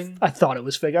thought it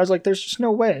was fake. I was like, there's just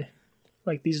no way.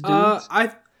 Like these dudes.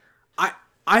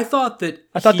 I thought that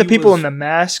I thought the people in the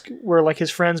mask were like his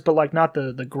friends, but like not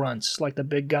the grunts, like the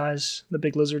big guys, the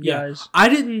big lizard guys. I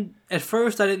didn't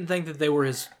think that they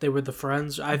were the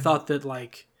friends. I thought that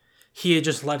like he had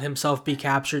just let himself be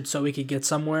captured so he could get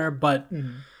somewhere, but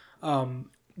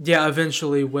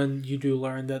eventually when you do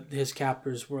learn that his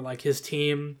captors were like his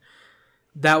team,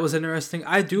 that was interesting.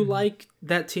 I do like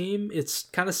that team. It's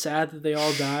kind of sad that they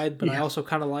all died, but I also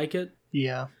kind of like it.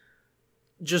 Yeah.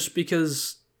 Just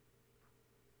because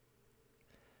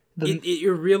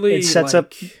it sets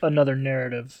up another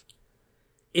narrative.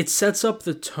 It sets up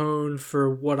the tone for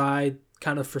what I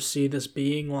kind of foresee this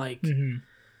being like. Mm-hmm.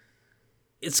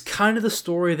 It's kind of the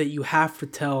story that you have to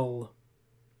tell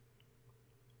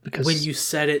because when you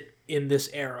set it in this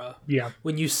era. Yeah.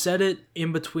 When you set it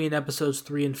in between episodes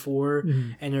 3 and 4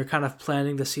 and you're kind of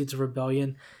planting the seeds of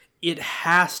rebellion, it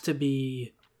has to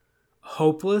be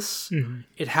hopeless. Mm-hmm.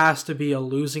 It has to be a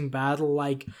losing battle.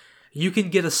 Like, you can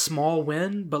get a small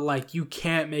win, but like you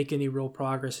can't make any real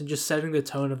progress. And just setting the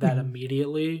tone of that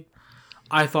immediately,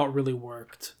 I thought really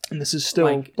worked. And this is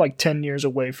still like 10 years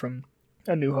away from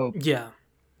A New Hope. Yeah.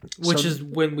 Which is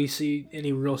when we see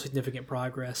any real significant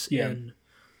progress in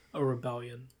a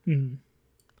rebellion. Mm-hmm.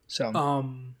 So,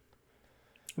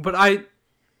 but I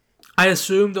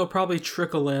assume they'll probably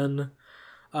trickle in.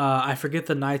 I forget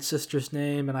the Night Sister's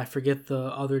name and I forget the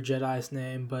other Jedi's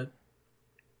name, but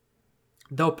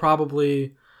they'll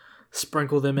probably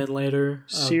sprinkle them in later.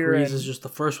 Grease is just the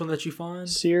first one that you find.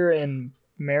 Seer and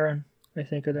Marin, I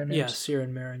think are their names. Yeah, Seer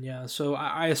and Marin, yeah. So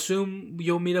I assume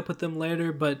you'll meet up with them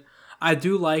later, but I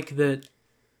do like that,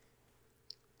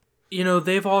 you know,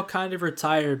 they've all kind of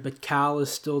retired, but Cal is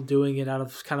still doing it out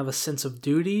of kind of a sense of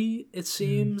duty, it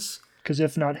seems. Because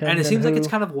if not him, and it seems like it's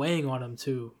kind of weighing on him,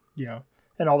 too. Yeah.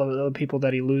 And all the other people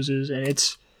that he loses, and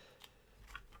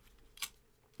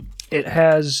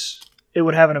it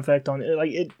would have an effect on it.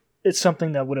 Like it's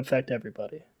something that would affect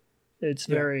everybody. It's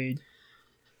very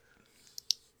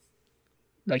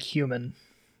like human.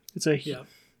 So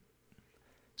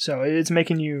it's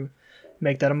making you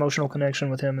make that emotional connection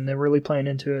with him, and they're really playing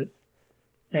into it.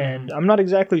 And I'm not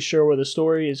exactly sure where the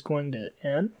story is going to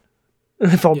end.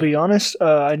 If I'll be honest,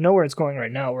 I know where it's going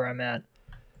right now, where I'm at,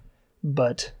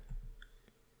 but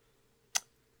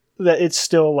that it's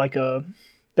still like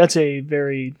it's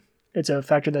a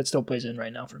factor that still plays in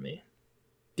right now for me.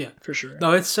 Yeah, for sure.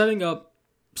 No, it's setting up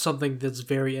something that's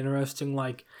very interesting.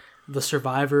 Like the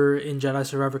survivor in Jedi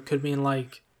Survivor could mean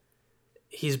like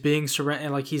he's being surrendered,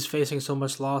 and like he's facing so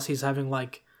much loss, he's having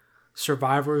like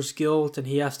survivor's guilt, and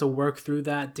he has to work through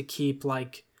that to keep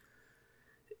like.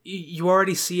 You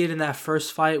already see it in that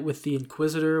first fight with the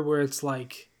Inquisitor, where it's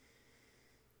like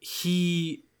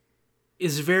he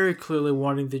is very clearly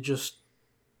wanting to just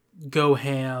go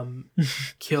ham,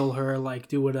 kill her, like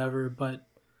do whatever, but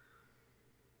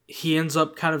he ends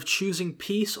up kind of choosing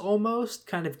peace almost,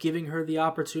 kind of giving her the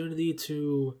opportunity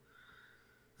to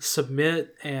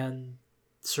submit and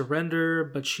surrender,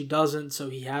 but she doesn't, so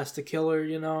he has to kill her,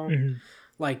 you know? Mm-hmm.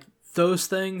 Like, those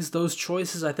things, those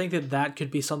choices, I think that could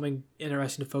be something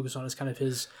interesting to focus on, is kind of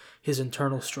his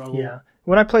internal struggle. Yeah.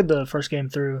 When I played the first game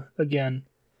through again,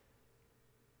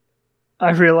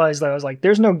 I realized that I was like,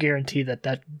 there's no guarantee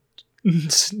that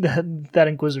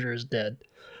Inquisitor is dead.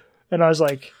 And I was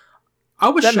like,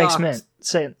 that makes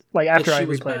sense. Like, after I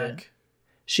replayed it.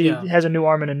 She has a new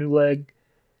arm and a new leg.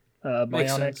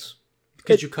 Makes sense.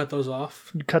 Because you cut those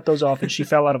off. You cut those off, and she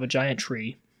fell out of a giant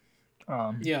tree.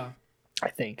 Yeah. I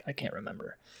think. I can't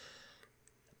remember.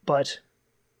 But,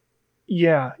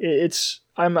 yeah,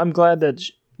 I'm glad that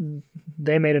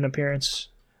they made an appearance.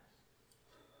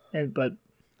 but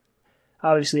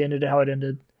obviously ended how it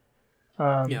ended.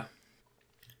 Yeah.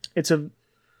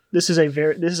 This is a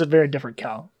very different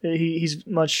Cal. He's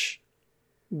much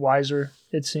wiser.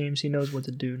 It seems he knows what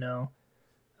to do now,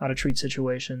 how to treat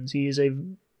situations. He is a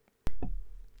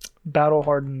battle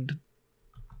hardened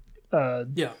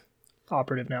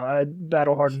operative now. A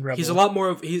battle hardened rebel. He's a lot more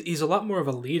of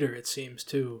a leader, it seems,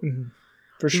 too. Mm-hmm.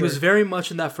 For sure. He was very much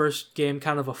in that first game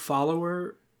kind of a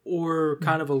follower or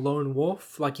kind of a lone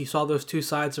wolf. Like you saw those two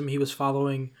sides of him. He was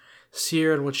following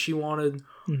Seer and what she wanted,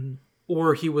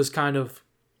 or he was kind of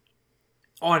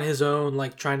on his own,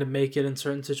 like trying to make it in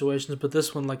certain situations. But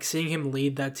this one, like seeing him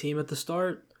lead that team at the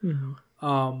start, made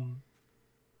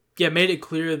it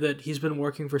clear that he's been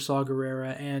working for Saw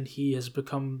Gerrera and he has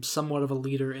become somewhat of a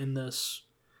leader in this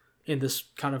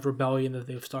kind of rebellion that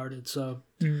they've started. So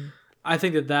I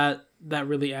think that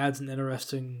really adds an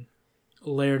interesting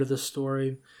layer to this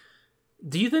story.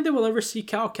 Do you think that we'll ever see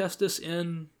Cal Kestis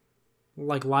in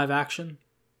like live action?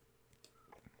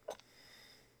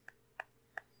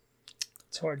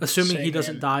 It's hard. Assuming he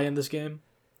doesn't die in this game.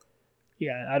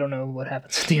 Yeah, I don't know what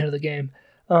happens at the end of the game.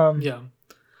 Yeah.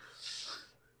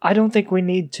 I don't think we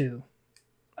need to.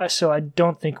 So I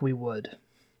don't think we would.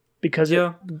 Because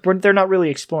they're not really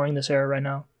exploring this era right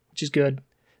now, which is good.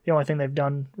 The only thing they've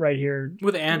done right here...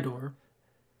 With Andor.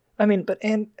 I mean,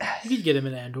 you could get him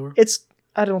in Andor.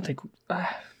 I don't think...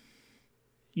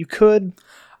 you could.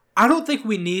 I don't think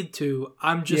we need to.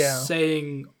 I'm just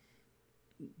saying...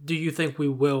 Do you think we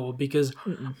will? Because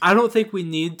I don't think we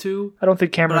need to. I don't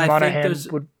think Cameron Monaghan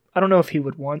would... I don't know if he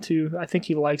would want to. I think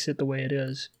he likes it the way it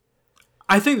is.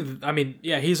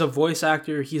 He's a voice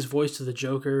actor. He's voiced the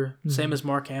Joker. Same as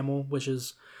Mark Hamill, which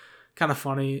is kind of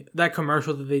funny. That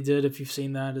commercial that they did, if you've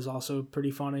seen that, is also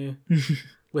pretty funny.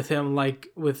 With him,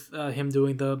 him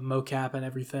doing the mocap and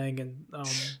everything, and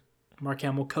Mark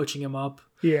Hamill coaching him up.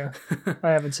 Yeah,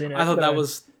 I haven't seen it. I thought that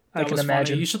was I can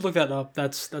imagine. Funny. You should look that up.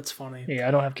 That's funny. Yeah,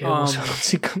 I don't have cable, so I don't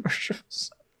see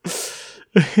commercials.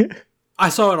 I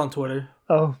saw it on Twitter.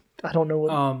 Oh, I don't know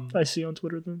what I see on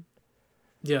Twitter then.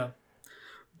 Yeah.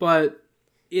 But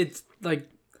it's like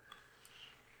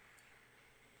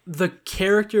the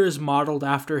character is modeled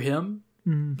after him,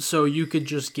 so you could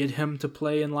just get him to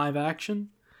play in live action.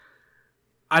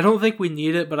 I don't think we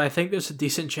need it, but I think there's a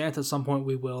decent chance at some point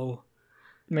we will.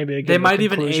 Maybe they might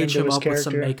even age him up with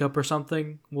some makeup or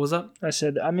something. What was that? I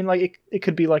said, I mean, like it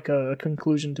could be like a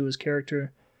conclusion to his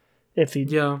character, if he,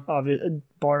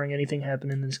 barring anything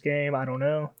happening in this game. I don't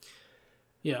know.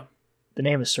 Yeah, the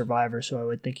name is Survivor, so I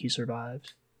would think he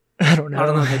survives. I don't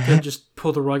know. They could just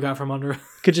pull the rug out from under.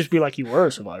 Could just be like you were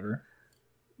a survivor.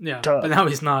 Yeah, but now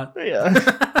he's not. Yeah,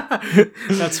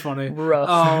 that's funny. Rough.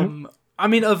 I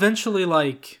mean, eventually,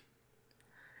 like,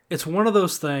 it's one of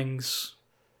those things.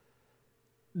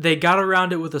 They got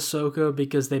around it with Ahsoka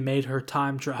because they made her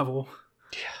time travel.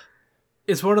 Yeah.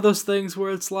 It's one of those things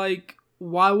where it's like,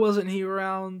 why wasn't he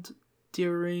around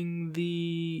during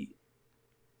the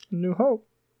New Hope?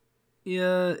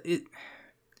 Yeah,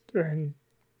 during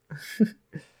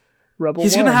Rebel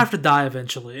He's 1. gonna have to die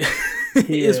eventually.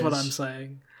 He is what I'm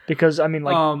saying. Because I mean,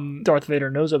 like, Darth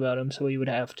Vader knows about him, so he would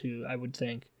have to. I would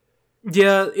think.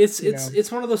 Yeah,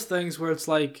 it's one of those things where it's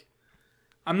like,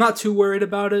 I'm not too worried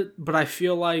about it, but I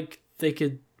feel like they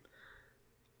could.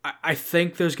 I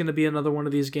think there's going to be another one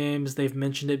of these games. They've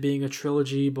mentioned it being a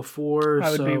trilogy before.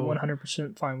 I would be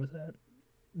 100% fine with that.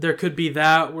 There could be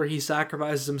that where he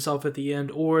sacrifices himself at the end,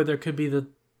 or there could be the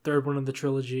third one of the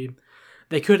trilogy.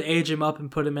 They could age him up and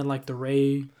put him in like the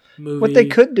Rey movie. What they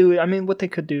could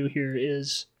do here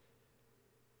is,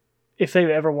 if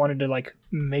they ever wanted to like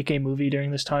make a movie during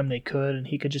this time, they could, and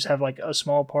he could just have like a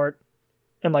small part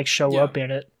and like show up in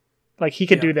it. Like he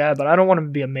could do that, but I don't want him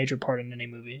to be a major part in any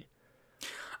movie.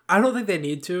 I don't think they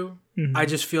need to. Mm-hmm. I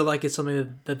just feel like it's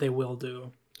something that they will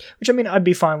do. Which, I mean, I'd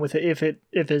be fine with it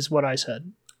if it's what I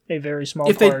said. A very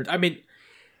small part.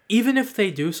 Even if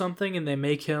they do something and they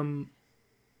make him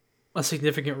a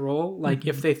significant role, like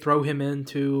if they throw him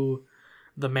into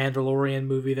the Mandalorian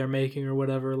movie they're making or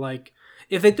whatever, like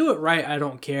if they do it right, I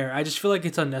don't care. I just feel like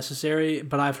it's unnecessary,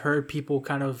 but I've heard people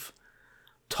kind of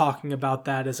talking about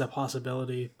that as a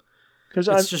possibility. Because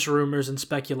it's just rumors and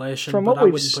speculation, but I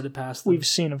wouldn't put it past them. We've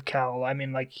seen of Cal, I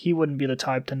mean, like, he wouldn't be the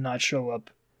type to not show up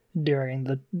during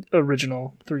the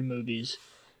original 3 movies.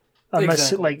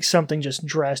 Unless, like, something just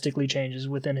drastically changes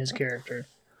within his character.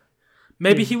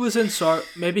 Maybe he was in Saw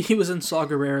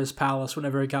Gerrera's palace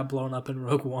whenever it got blown up in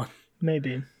Rogue One.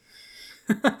 Maybe.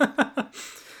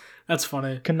 That's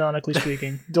funny. Canonically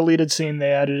speaking. Deleted scene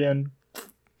they added in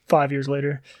 5 years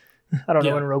later. I don't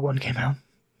know when Rogue One came out.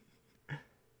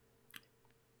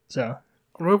 So,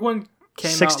 Rogue One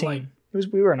came 16. out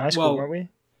like We were in high school, well, weren't we?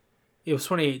 it was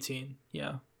 2018.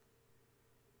 Yeah.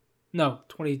 No,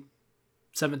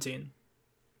 2017.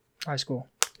 High school.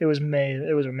 It was May.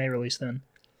 It was a May release then.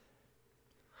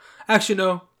 Actually,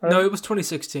 no, it was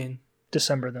 2016.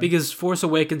 December then. Because Force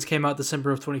Awakens came out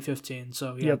December of 2015.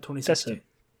 So yeah, Yep, 2016. that's it.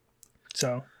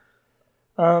 So,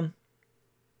 But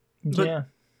yeah.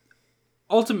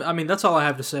 ultimately, I mean, that's all I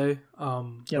have to say. Yeah,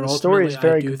 but the story is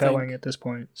very I do compelling think, at this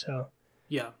point. So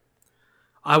yeah,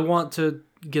 I want to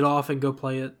get off and go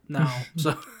play it now.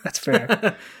 So that's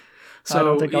fair. So I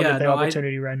don't think I'll yeah, get the no,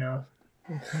 opportunity right now.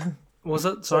 was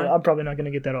that So sorry? I'm probably not going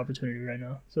to get that opportunity right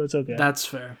now. So it's okay. That's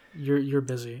fair. You're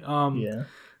busy. Yeah.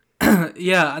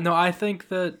 Yeah, no, I think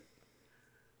that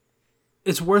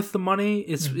it's worth the money.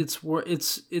 It's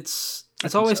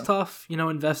always so. tough,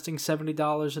 investing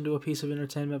 $70 into a piece of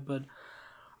entertainment, but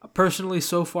personally,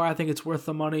 so far, I think it's worth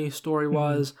the money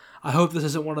story-wise. I hope this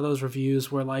isn't one of those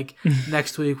reviews where, like,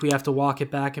 next week we have to walk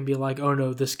it back and be like, oh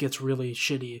no, this gets really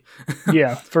shitty.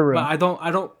 Yeah, for real. But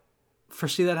I don't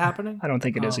foresee that happening. I don't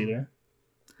think it is either.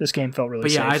 This game felt really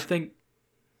but yeah, safe.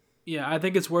 I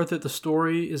think it's worth it. The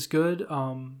story is good,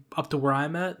 up to where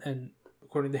I'm at, and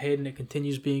according to Hayden, it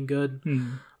continues being good.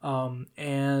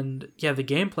 And yeah, the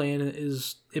gameplay in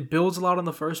it builds a lot on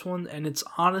the first one, and it's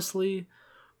honestly,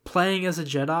 playing as a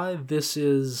Jedi, this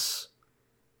is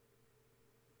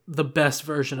the best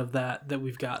version of that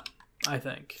we've got, I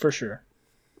think. For sure.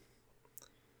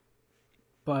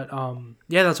 But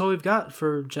yeah, that's all we've got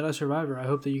for Jedi Survivor. I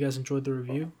hope that you guys enjoyed the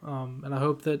review, and I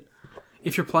hope that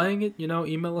if you're playing it,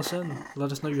 email us in,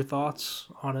 let us know your thoughts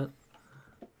on it.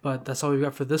 But that's all we've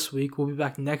got for this week. We'll be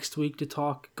back next week to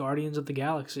talk Guardians of the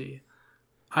Galaxy.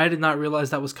 I did not realize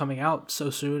that was coming out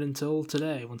so soon until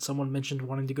today when someone mentioned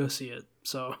wanting to go see it.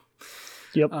 So,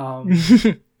 yep.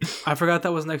 I forgot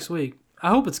that was next week. I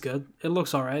hope it's good. It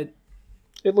looks all right.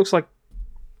 It looks like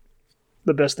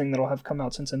the best thing that'll have come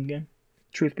out since Endgame,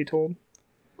 truth be told.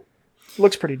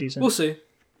 Looks pretty decent. We'll see.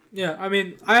 Yeah, I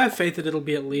mean, I have faith that it'll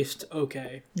be at least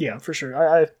okay. Yeah, for sure.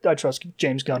 I trust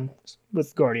James Gunn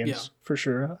with Guardians, for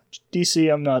sure.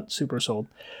 DC, I'm not super sold.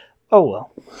 Oh,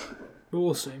 well. But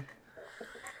we'll see.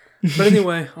 But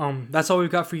anyway, that's all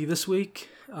we've got for you this week.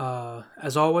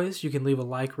 As always, you can leave a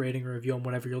like, rating, or review on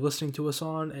whatever you're listening to us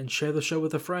on, and share the show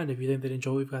with a friend if you think they'd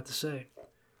enjoy what we've got to say.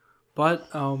 But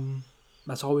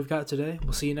that's all we've got today.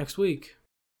 We'll see you next week.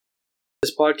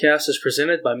 This podcast is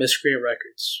presented by Miscreant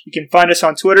Records. You can find us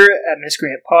on Twitter at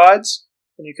MiscreantPods,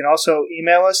 and you can also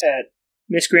email us at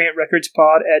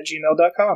miscreantrecordspod@gmail.com.